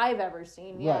 That I've ever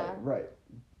seen, yeah. Right.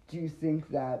 Do you think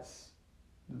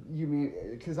you mean,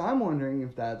 because I'm wondering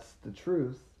if that's the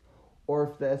truth, or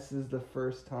if this is the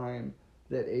first time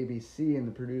that ABC and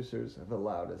the producers have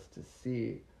allowed us to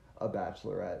see a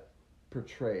bachelorette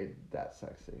portrayed that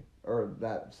sexy, or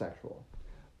that sexual.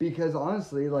 Because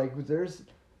honestly, like,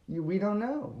 we don't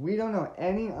know. We don't know.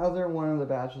 Any other one of the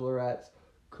bachelorettes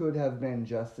could have been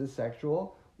just as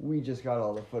sexual. We just got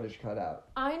all the footage cut out.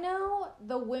 I know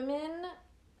the women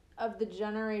of the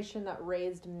generation that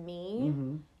raised me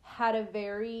had a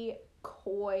very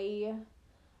coy,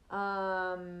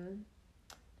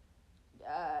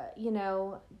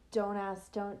 don't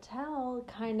ask, don't tell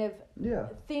kind of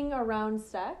thing around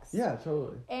sex. Yeah,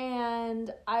 totally.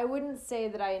 And I wouldn't say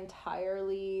that I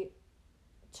entirely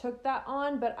took that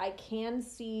on, but I can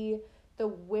see the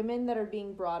women that are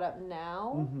being brought up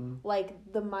now, like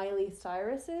the Miley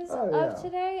Cyruses of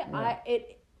today. Yeah.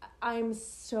 I'm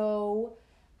so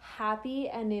happy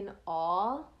and in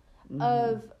awe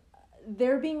of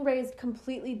they're being raised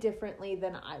completely differently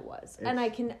than I was. And I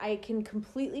can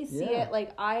completely see it.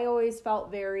 Like, I always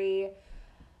felt very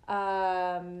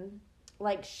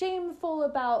like shameful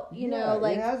about, you know,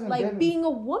 like being a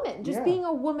woman, just being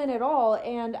a woman at all.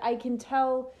 And I can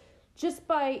tell just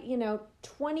by,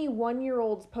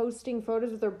 21-year-olds posting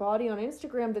photos of their body on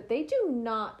Instagram that they do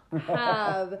not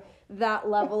have that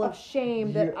level of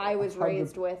shame that I was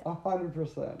raised with.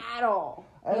 100%. At all.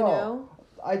 At all.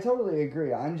 I totally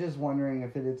agree. I'm just wondering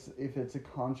if it's a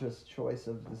conscious choice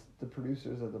of the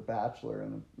producers of The Bachelor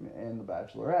and The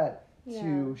Bachelorette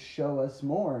to show us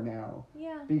more now.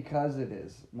 Yeah. Because it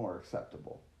is more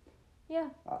acceptable. Yeah.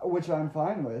 Which I'm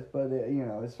fine with, but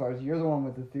as far as you're the one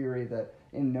with the theory that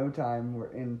in no time,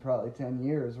 in probably 10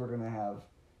 years, we're going to have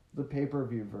the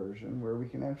pay-per-view version where we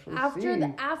can actually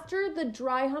see. After the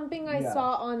dry humping I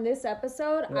saw on this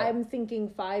episode, I'm thinking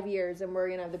 5 years and we're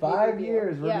going to have the pay-per-view. 5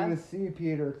 years, we're going to see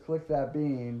Peter click that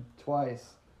bean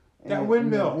twice. That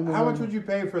windmill, how much would you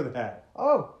pay for that?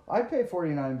 Oh, I'd pay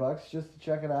 $49 just to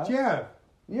check it out. Yeah.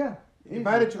 Yeah. If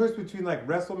I had a choice between like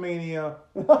WrestleMania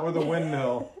or the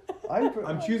windmill,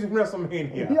 I'm choosing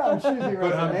WrestleMania. Yeah, I'm choosing WrestleMania.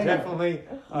 But I'm definitely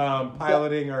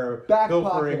piloting or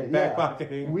pilfering,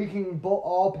 backpocketing. We can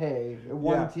all pay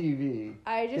one TV.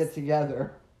 Get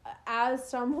together. As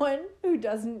someone who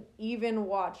doesn't even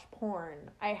watch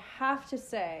porn, I have to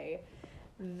say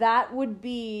that would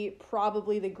be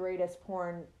probably the greatest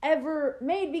porn ever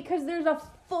made because there's a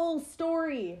full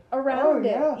story around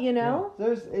it, you know?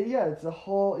 Yeah. It's a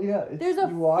whole, there's a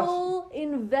full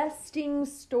investing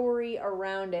story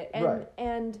around it.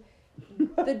 And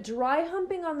the dry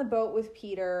humping on the boat with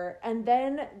Peter and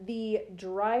then the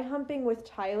dry humping with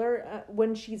Tyler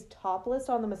when she's topless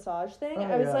on the massage thing,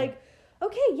 I was like,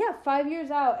 okay, 5 years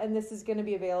out and this is going to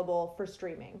be available for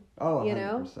streaming. Oh, 100%. You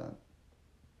know?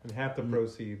 And half the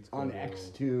proceeds on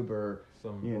XTube or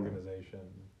some organization.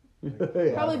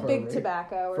 Probably Big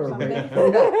Tobacco or something.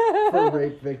 For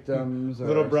rape victims. Or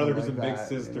Little brothers and big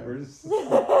sisters.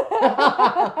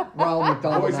 Ronald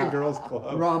McDonald Boys and Girls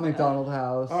Club. Ronald McDonald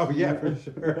House. Oh, yeah, for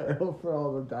sure. For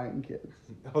all the dying kids.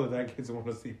 Oh, the dying kids want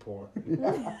to see porn.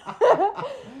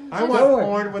 I want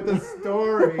porn with a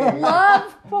story.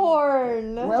 Love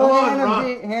porn.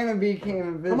 Well, Hannah B came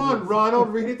and visited. Come on,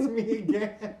 Ronald, read it to me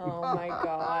again. Oh, my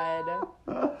God.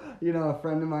 A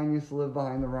friend of mine used to live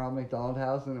behind the Ronald McDonald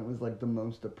House, and it was like the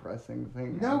most depressing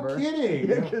thing ever. No kidding.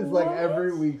 Because like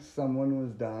every week someone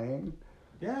was dying.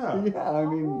 Yeah. Yeah, I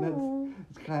mean,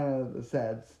 it's kind of the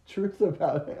sad truth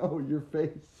about it. Oh, your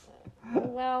face.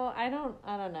 Well, I don't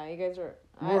know. You guys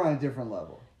we're on a different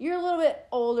level. You're a little bit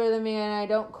older than me, and I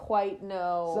don't quite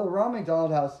know. So Ronald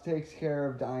McDonald House takes care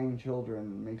of dying children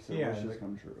and makes their wishes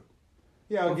come true.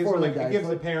 Yeah, it gives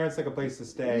the parents like a place to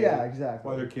stay. Yeah, exactly.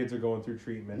 While their kids are going through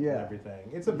treatment and everything.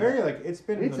 It's a very it's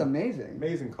amazing.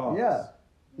 Amazing cause. Yeah.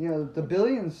 The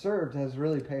billions served has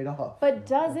really paid off. But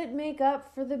does it make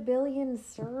up for the billions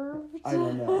served? I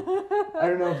don't know. I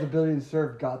don't know if the billions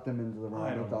served got them into the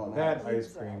Ronald McDonald House. That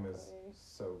ice cream is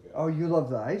so good. Oh, you love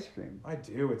the ice cream. I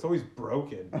do. It's always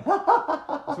broken. It's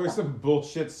always some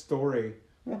bullshit story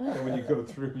And when you go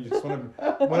through, you just want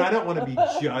to. When I don't want to be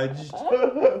judged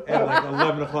at like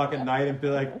 11 o'clock at night and be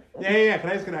like, yeah, can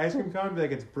I just get an ice cream cone? Be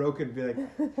like, it's broken. Be like,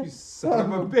 you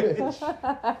son of a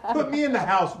bitch. Put me in the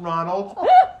house, Ronald.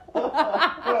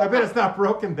 I bet it's not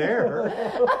broken there.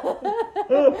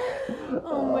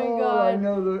 Oh my god!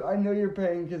 I know you're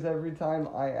paying because every time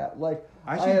I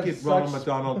should get Ronald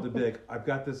McDonald to be like, I've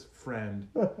got this friend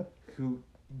who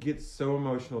gets so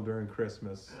emotional during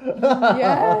Christmas.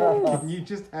 Yes. Can you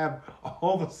just have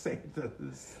all the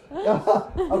Santas?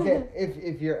 Okay,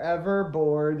 if you're ever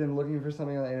bored and looking for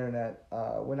something on the internet,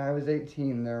 when I was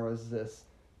 18, there was this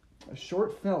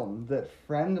short film that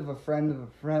friend of a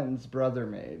friend's brother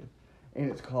made, and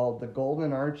it's called The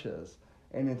Golden Arches,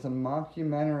 and it's a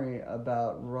mockumentary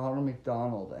about Ronald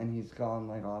McDonald, and he's gone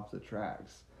like off the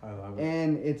tracks. I love it.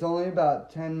 And it's only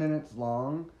about 10 minutes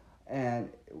long, and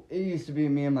it used to be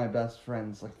me and my best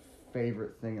friend's like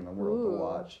favorite thing in the world to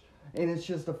watch. And it's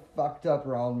just a fucked up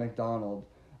Ronald McDonald.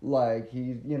 Like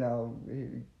he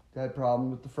had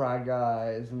problems with the Fry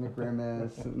Guys and the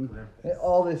Grimace and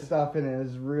all this stuff in it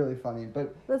is really funny.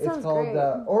 But that it's called,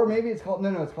 or maybe it's called,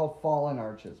 no, it's called Fallen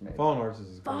Arches. Maybe Fallen Arches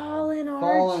is good. Fallen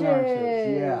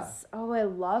Arches. Yeah. Oh, I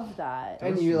love that.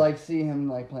 And you like see him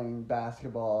like playing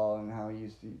basketball and how he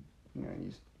used to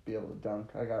be able to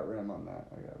dunk. I got rim on that.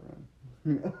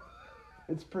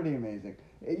 It's pretty amazing.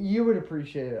 You would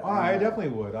appreciate it. Oh, I definitely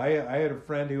would. I had a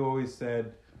friend who always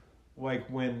said, like,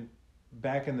 when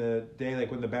back in the day,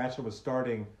 like when The Bachelor was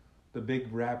starting, the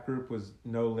big rap group was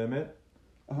No Limit.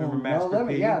 Remember Master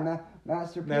P? Yeah,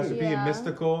 Master P. Master P and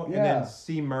Mystical, and then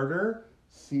C Murder.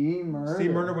 C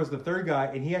Murder was the third guy,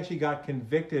 and he actually got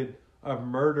convicted of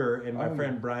murder. And my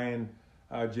friend Brian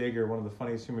Jager, one of the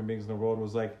funniest human beings in the world,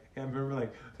 was like, I remember,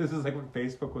 like, this is like when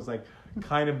Facebook was like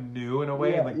kind of new in a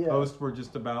way, and like posts were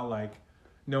just about like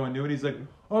no one knew it. He's like,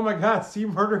 oh my god, C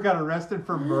Murder got arrested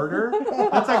for murder?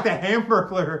 That's like the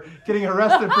Hamburglar getting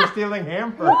arrested for stealing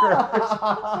hamburgers.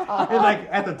 And like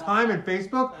at the time in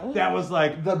Facebook, that was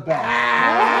like the best.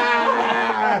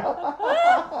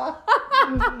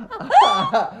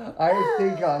 I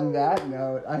think on that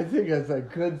note, I think it's a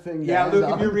good thing. Yeah, Luke,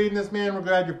 if you're reading this, man, we're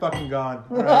glad you're fucking gone.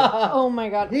 Right? Oh my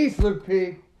god. Peace, Luke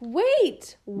P.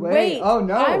 Wait. Oh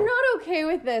no. I'm not okay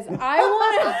with this.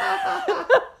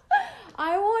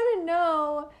 I want to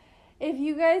know if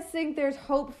you guys think there's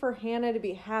hope for Hannah to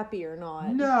be happy or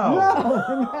not. No,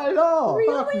 not at all.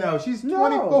 Fuck no, she's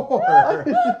 24.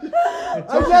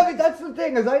 That's the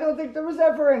thing, is I don't think there was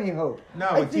ever any hope.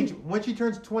 No, when she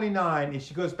turns 29 and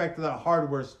she goes back to that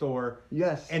hardware store,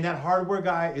 yes, and that hardware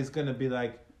guy is going to be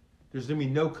like, there's going to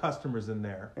be no customers in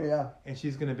there. Yeah. And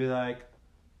she's going to be like,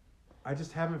 I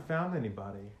just haven't found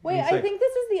anybody. Wait, I think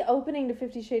this is the opening to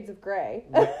 50 Shades of Grey.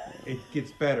 It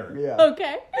gets better. Yeah.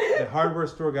 Okay. The hardware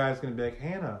store guy is going to be like,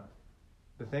 Hannah,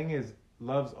 the thing is,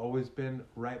 love's always been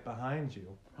right behind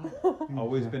you.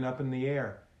 Always been up in the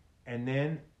air. And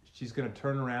then she's going to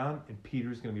turn around and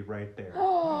Peter's going to be right there.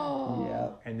 Yeah.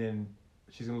 And then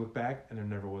she's going to look back and there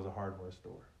never was a hardware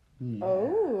store. Yeah.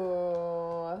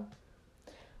 Oh.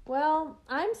 Well,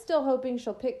 I'm still hoping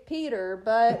she'll pick Peter,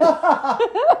 but...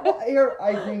 Here,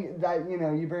 I think that,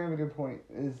 you bring up a good point,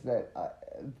 is that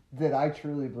I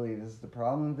truly believe is the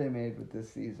problem they made with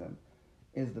this season,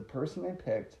 is the person they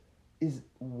picked is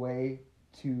way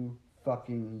too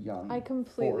fucking young. I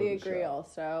completely agree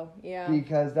also, yeah.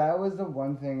 Because that was the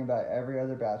one thing about every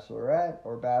other Bachelorette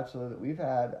or Bachelor that we've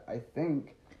had, I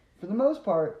think, for the most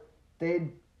part,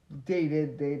 they'd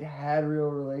dated, they'd had real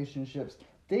relationships.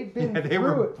 They've been they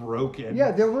were broken.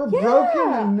 Yeah, they were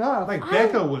broken enough. Like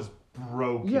Becca was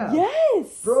broken. Yeah.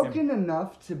 Yes. Broken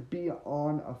enough to be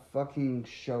on a fucking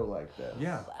show like this.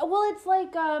 Yeah. Well, it's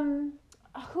like,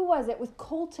 who was it? With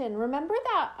Colton. Remember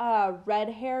that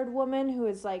red-haired woman who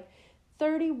was like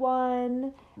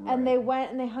 31, right. And they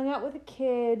went and they hung out with the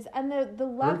kids, and the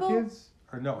level... Her kids?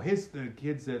 Or no, the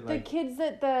kids that like... The kids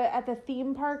at the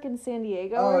theme park in San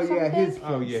Diego or something? His kids.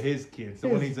 Oh, yeah, his kids. The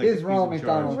one he's like... His Ronald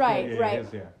McDonald. Right, right.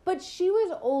 Yeah. But she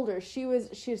was older. She was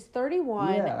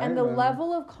 31, and the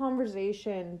level of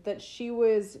conversation that she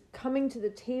was coming to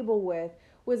the table with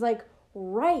was like,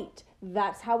 right,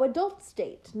 that's how adults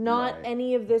date. Not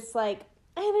any of this like,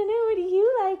 I don't know, what do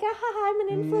you like? I'm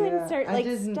an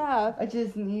influencer, stuff. I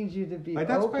just need you to be like,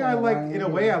 that's why I like, in a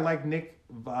way, I like Nick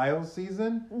Vile's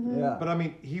season. Mm-hmm. Yeah. But I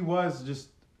mean, he was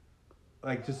just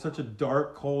such a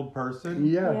dark, cold person.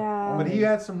 Yeah. But he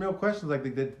had some real questions. Like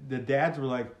the dads were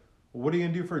like, well, what are you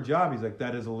going to do for a job? He's like,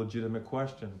 that is a legitimate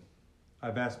question.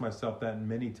 I've asked myself that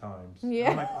many times. Yeah.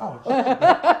 I'm like, oh,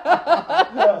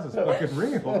 this is fucking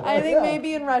real. I think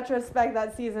maybe in retrospect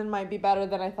that season might be better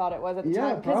than I thought it was at the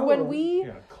time. Because when we...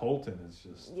 Yeah, Colton is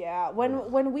just... Yeah,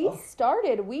 when we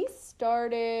started...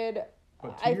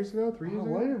 What, 2 years ago? 3 years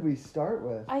ago? What did we start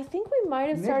with? I think we might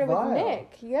have started with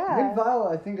Nick. Yeah. Nick Vial,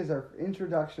 I think, is our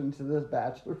introduction to this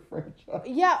Bachelor franchise.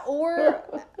 Yeah, or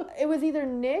it was either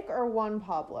Nick or Juan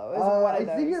Pablo. It was one of those.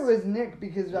 I think it was Nick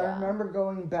because I remember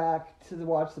going back to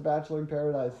watch The Bachelor in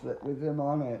Paradise with him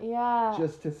on it. Yeah.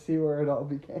 Just to see where it all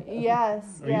began.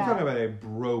 Yes. You're talking about a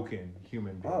broken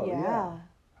human being. Oh, yeah.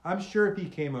 I'm sure if he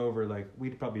came over, like,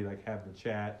 we'd probably, like, have the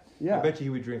chat. Yeah. I bet you he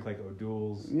would drink, like,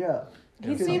 O'Doul's. Yeah.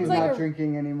 He He's seems like not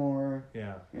drinking anymore.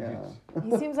 Yeah.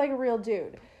 He seems like a real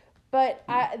dude. But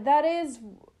that is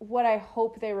what I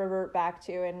hope they revert back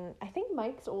to. And I think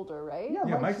Mike's older, right?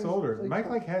 Yeah, Mike's older. Mike,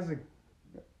 like, has a...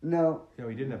 No. No,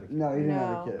 he didn't have a kid. No, he didn't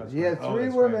have a kid. That's He right. had three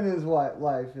women in his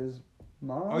life. His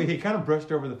mom. Oh, he kind of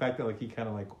brushed over the fact that, like, he kind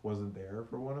of, like, wasn't there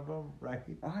for one of them, right?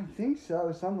 I think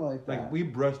so. Something like that. Like, we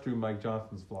brushed through Mike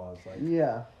Johnson's flaws. Like,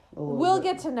 yeah. We'll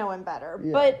get to know him better.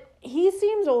 Yeah. But he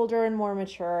seems older and more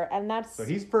mature, and that's... So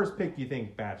he's first pick, you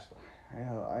think, Bachelor?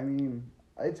 Yeah, I mean,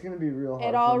 it's going to be real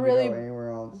hard to go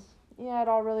anywhere else. Yeah, it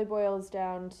all really boils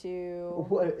down to...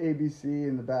 what ABC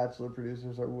and the Bachelor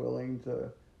producers are willing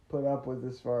to put up with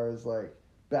as far as, like,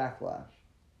 backlash.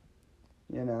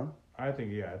 You know? I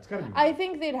think, it's got to be... I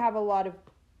think they'd have a lot of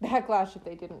backlash if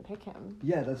they didn't pick him.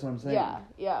 Yeah, that's what I'm saying.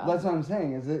 Yeah. That's what I'm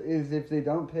saying, is if they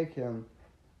don't pick him...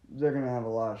 they're going to have a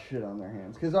lot of shit on their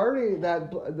hands. Because already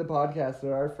the podcast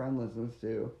that our friend listens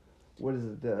to, what is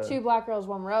it? Two Black Girls,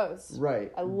 One Rose.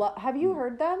 Right. Have you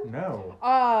heard them? No.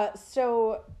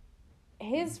 So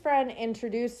his friend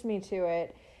introduced me to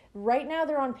it. Right now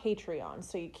they're on Patreon,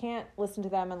 so you can't listen to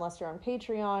them unless you're on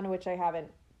Patreon, which I haven't.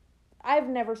 I've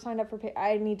never signed up for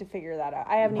I need to figure that out.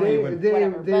 I haven't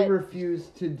They refuse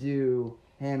to do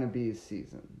Hannah B's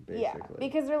season, basically. Yeah,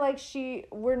 because they're like,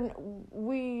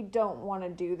 we don't want to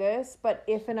do this, but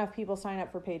if enough people sign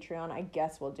up for Patreon, I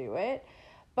guess we'll do it.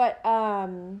 But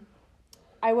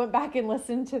I went back and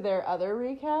listened to their other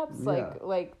recaps,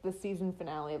 like the season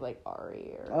finale of like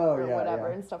Ari or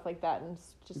whatever and stuff like that, and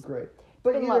it's just great.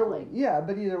 But lovely.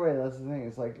 But either way, that's the thing.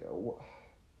 It's like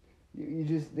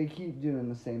they keep doing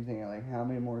the same thing. Like, how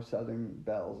many more Southern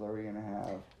Belles are we gonna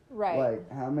have? Right.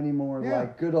 Like, how many more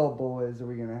like good old boys are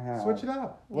we gonna have? Switch it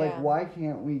up. Like, why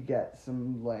can't we get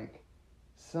some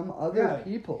other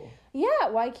people? Yeah.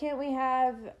 Why can't we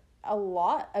have a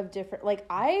lot of different? Like,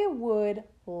 I would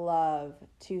love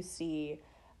to see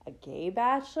a gay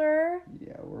bachelor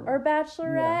or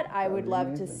bachelorette. I would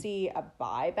love to see a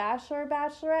bi bachelor,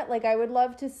 bachelorette. Like, I would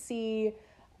love to see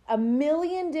a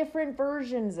million different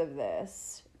versions of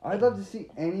this. I'd love to see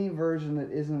any version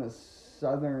that isn't a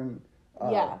Southern,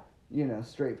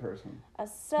 straight person. A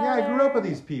Southern... Yeah, I grew up with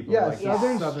these people. Yeah,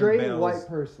 Southern straight Belles. white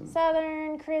person.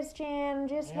 Southern Christian,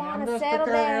 just want to I'm settle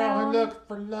the girl down. who look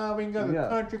for love. We can go to the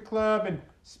country club and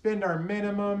spend our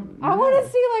minimum. I want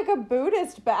to see like a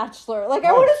Buddhist bachelor. Like,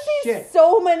 I want to see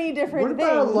so many different things.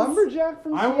 What about a lumberjack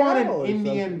from Seattle? I want an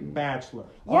Indian bachelor.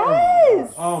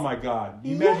 Yes! Oh my God.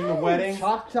 You imagine the wedding?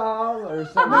 Choctaw or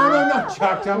something? No, not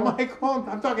Choctaw, Michael.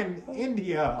 I'm talking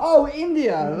India. Oh,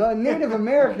 India. The Native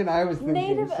American, I was thinking.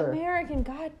 Native American.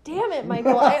 God damn it,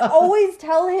 Michael. I always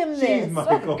tell him this. Jeez,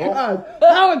 Michael. God,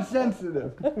 how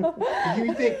insensitive.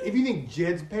 If you think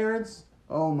Jed's parents...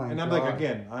 Oh my God. And I'm like,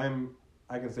 again,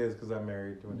 I can say this because I'm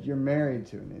married to an Indian. You're married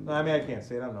to an Indian. No, I mean, I can't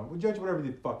say it. I don't know. We judge whatever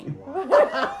the fuck you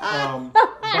want.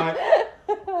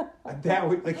 But that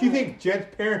would, like, you think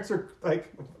Jed's parents are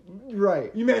like,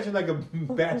 right? You imagine like a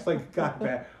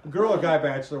girl or guy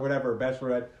bachelor, whatever,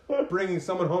 bachelorette, bringing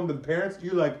someone home to the parents.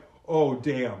 You're like, oh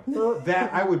damn,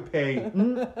 that I would pay.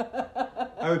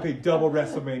 I would pay double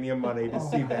WrestleMania money to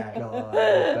see that. God,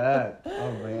 that.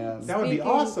 Oh man, that would be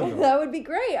awesome. That would be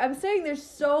great. I'm saying there's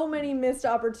so many missed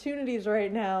opportunities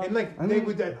right now. And like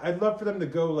I'd love for them to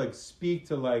go like speak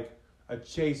to like a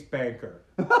Chase banker,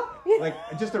 like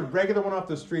just a regular one off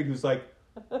the street who's like,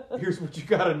 here's what you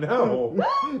gotta know.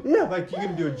 Yeah. Like, you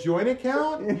can do a joint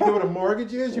account? You know what a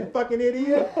mortgage is, you fucking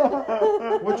idiot?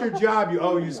 What's your job?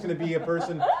 You're just gonna be a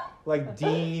person like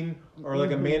Dean or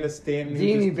like Amanda Stanton.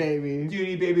 Deanie Baby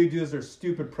who does their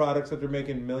stupid products that they're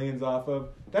making millions off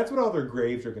of. That's what all their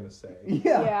graves are gonna say.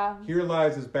 Yeah. Here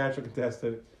lies this bachelor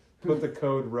contestant. Put the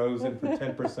code ROSE in for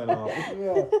 10% off.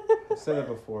 Yeah. I've said it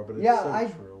before, but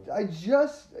it's true. I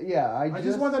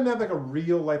just want them to have like a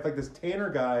real life, like this Tanner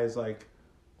guy is like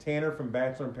Tanner from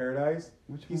Bachelor in Paradise.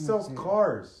 He sells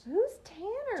cars. Who's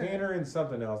Tanner? Tanner and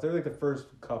something else. They're like the first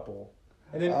couple.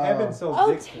 And then Evan sells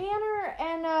Oh, Dixon. Tanner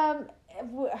and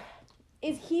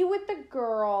Is he with the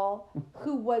girl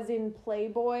who was in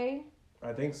Playboy?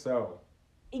 I think so.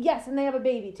 Yes, and they have a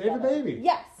baby together. They have a baby.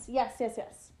 Yes.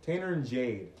 Tanner and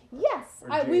Jade. Yes,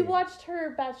 Or we Jade. watched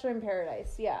her Bachelor in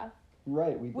Paradise. Yeah,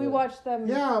 Right, we watched them.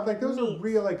 Yeah, like those meet. are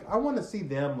real. Like I want to see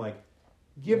them. Like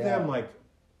give them like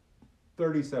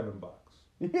 $37.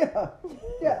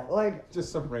 Yeah, like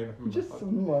Just some random. just money.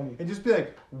 some money. And just be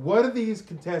like, what do these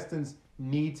contestants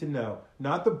need to know?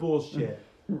 Not the bullshit.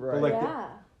 Right. But like, Yeah.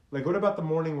 like what about the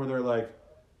morning where they're like,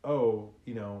 oh,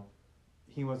 you know,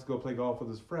 he wants to go play golf with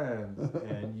his friends,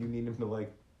 and you need him to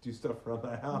like do stuff around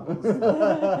the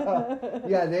house.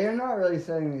 Yeah, they are not really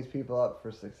setting these people up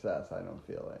for success, I don't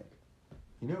feel like.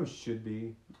 You know who should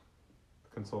be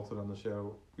a consultant on the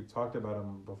show? We've talked about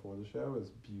him before the show. Is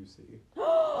Busey.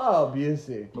 Oh,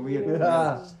 Busey. Malia,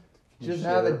 Yeah. can you Just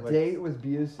have a share, like, date with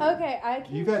Busey. Okay, I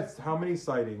can. You've had how many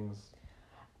sightings?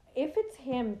 If it's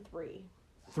him, 3.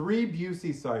 3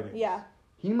 Busey sightings. Yeah.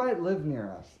 He might live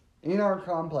near us in our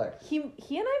complex. He and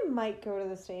I might go to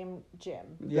the same gym.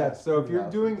 Yeah, That's so if pretty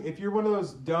you're awesome. if you're one of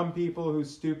those dumb people who's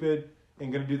stupid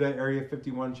and gonna do that Area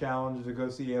 51 challenge to go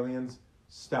see aliens,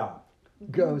 stop.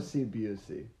 Go see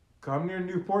Busey. Come near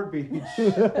Newport Beach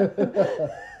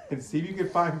and see if you can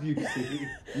find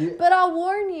Busey. But I'll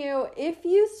warn you, if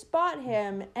you spot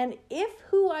him, and if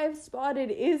who I've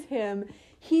spotted is him,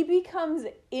 he becomes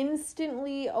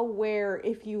instantly aware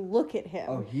if you look at him.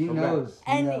 Oh, he Okay. knows.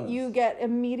 He And knows. you get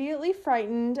immediately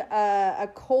frightened. A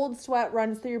cold sweat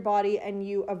runs through your body, and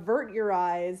you avert your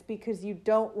eyes because you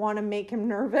don't want to make him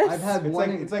nervous. I've had It's one.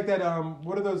 like it's like that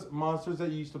what are those monsters that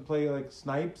you used to play like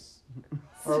snipes?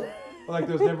 Or like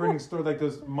those never ending stories, like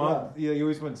those you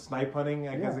always went snipe hunting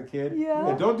like as a kid.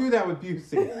 Yeah. Don't do that with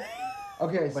Busey.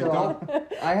 Okay, so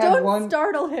Like, I had Don't one.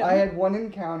 startle him. I had one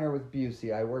encounter with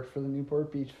Busey. I worked for the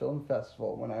Newport Beach Film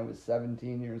Festival when I was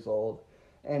 17 years old,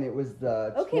 and it was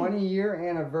the 20-year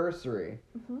anniversary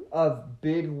of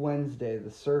Big Wednesday,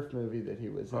 the surf movie that he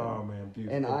was in. Oh man,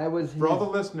 Busey. And I was for all the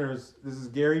listeners, this is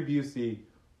Gary Busey,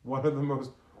 one of the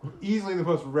easily the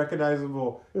most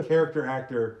recognizable character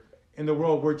actor in the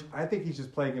world, which I think he's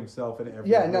just playing himself in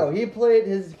every movie. he played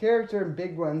his character in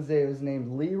Big Wednesday was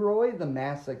named Leroy the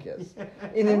Masochist.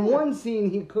 And in one scene,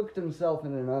 he cooked himself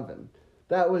in an oven.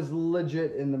 That was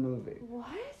legit in the movie. What?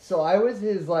 So I was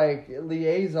his,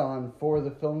 liaison for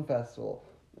the film festival.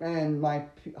 And my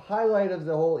highlight of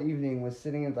the whole evening was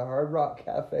sitting at the Hard Rock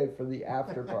Cafe for the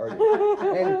after party.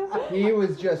 And he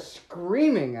was just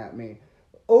screaming at me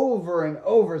over and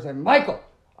over, saying, Michael,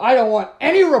 I don't want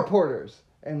any reporters.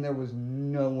 And there was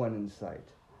no one in sight.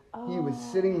 He was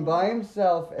sitting by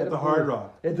himself at the booth Hard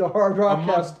Rock. At the Hard Rock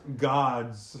Amongst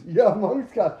gods. Yeah,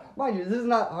 amongst gods. Mind you, this is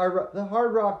not Hard Rock, the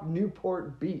Hard Rock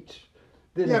Newport Beach.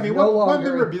 That Yeah, I is mean, no what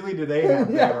longer... memorabilia do they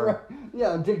have yeah, there? right.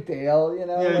 Yeah, Dick Dale, you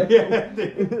know.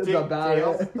 Dick about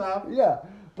Dale it. stuff. Yeah,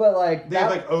 but They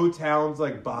have like O-Town's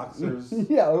like boxers.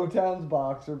 yeah, O-Town's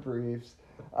boxer briefs.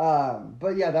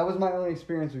 But yeah, that was my only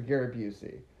experience with Gary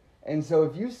Busey. And so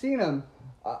if you've seen him,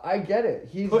 I get it.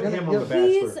 He's Put gonna him on the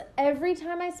He's Bachelor. every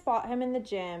time I spot him in the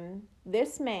gym,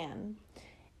 this man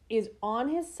is on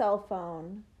his cell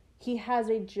phone. He has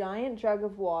a giant jug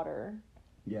of water.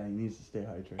 Yeah, he needs to stay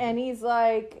hydrated. And he's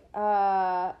like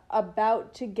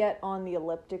about to get on the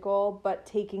elliptical, but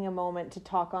taking a moment to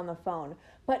talk on the phone.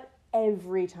 But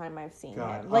every time I've seen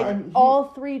God, him, like all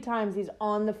 3 times he's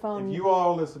on the phone. If you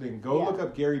all are listening, go Yeah. look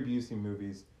up Gary Busey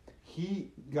movies.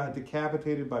 He got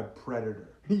decapitated by Predator.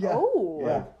 yeah. Oh.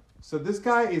 Yeah. So this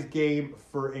guy is game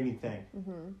for anything.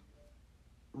 Mm-hmm.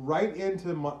 Right into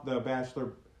the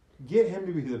Bachelor. Get him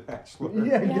to be the Bachelor.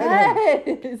 Yeah, get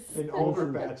him. Yes. An older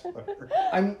Bachelor.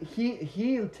 I mean,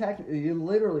 he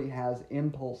literally has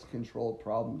impulse control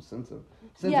problems since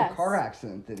Yes. a car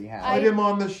accident that he had. Put him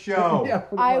on the show. Yeah,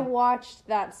 I watched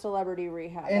that Celebrity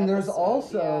Rehab. and there's episode,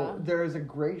 also yeah. there's a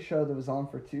great show that was on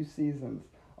for 2 seasons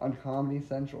on Comedy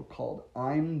Central called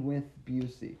I'm with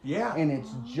Busey. Yeah. And it's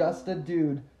just a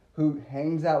dude who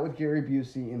hangs out with Gary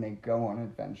Busey and they go on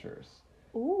adventures.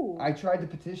 Ooh. I tried to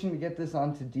petition to get this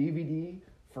onto DVD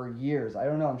for years. I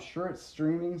don't know. I'm sure it's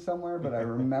streaming somewhere, but I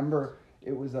remember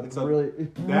it was That and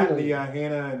the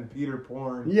Hannah and Peter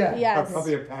porn. Yeah. Yes. Are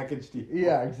probably a package deal.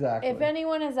 Yeah, exactly. If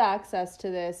anyone has access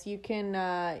to this, you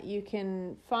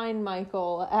can find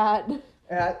Michael At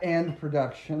And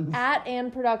Productions.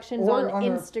 And Productions on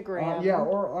Instagram.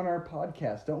 Or on our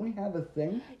podcast. Don't we have a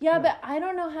thing? Yeah, but I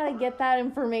don't know how to get that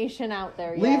information out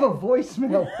there yet. Leave a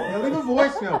voicemail. Yeah, leave a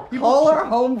voicemail. Call our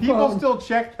home People phone. still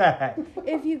check that.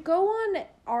 If you go on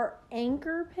our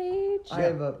Anchor page, I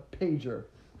have a pager.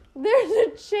 There's a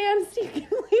chance you can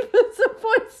leave us a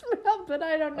voicemail, but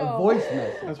I don't know. A voice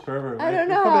message. That's perfect. I don't There's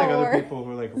know probably how like it other works. people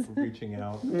who are like reaching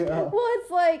out. Yeah. Well,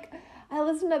 it's like I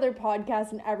listen to other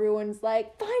podcasts and everyone's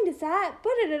like, "Find us at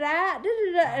da-da-da-da,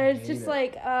 and it's just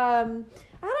like, I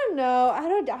don't know. I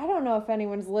don't know if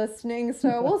anyone's listening,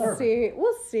 so we'll see.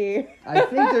 We'll see. I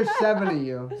think there's 7 of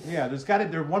you. Yeah, there's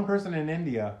one person in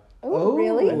India. Oh, I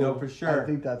really? know for sure. I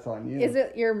think that's on you. Is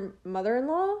it your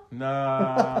mother-in-law?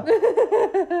 Nah,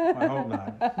 I hope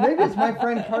not. Maybe it's my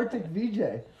friend Kartik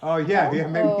Vijay. Oh yeah,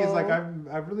 maybe he's like, Oh.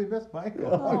 I've really missed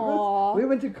Michael. Aw. We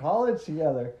went to college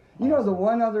together. You know, the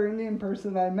one other Indian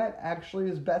person I met actually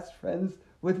is best friends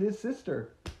with his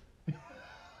sister.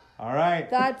 All right.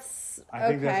 That's I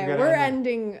think that's okay. a good We're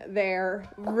ending. ending there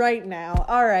right now.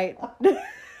 All right.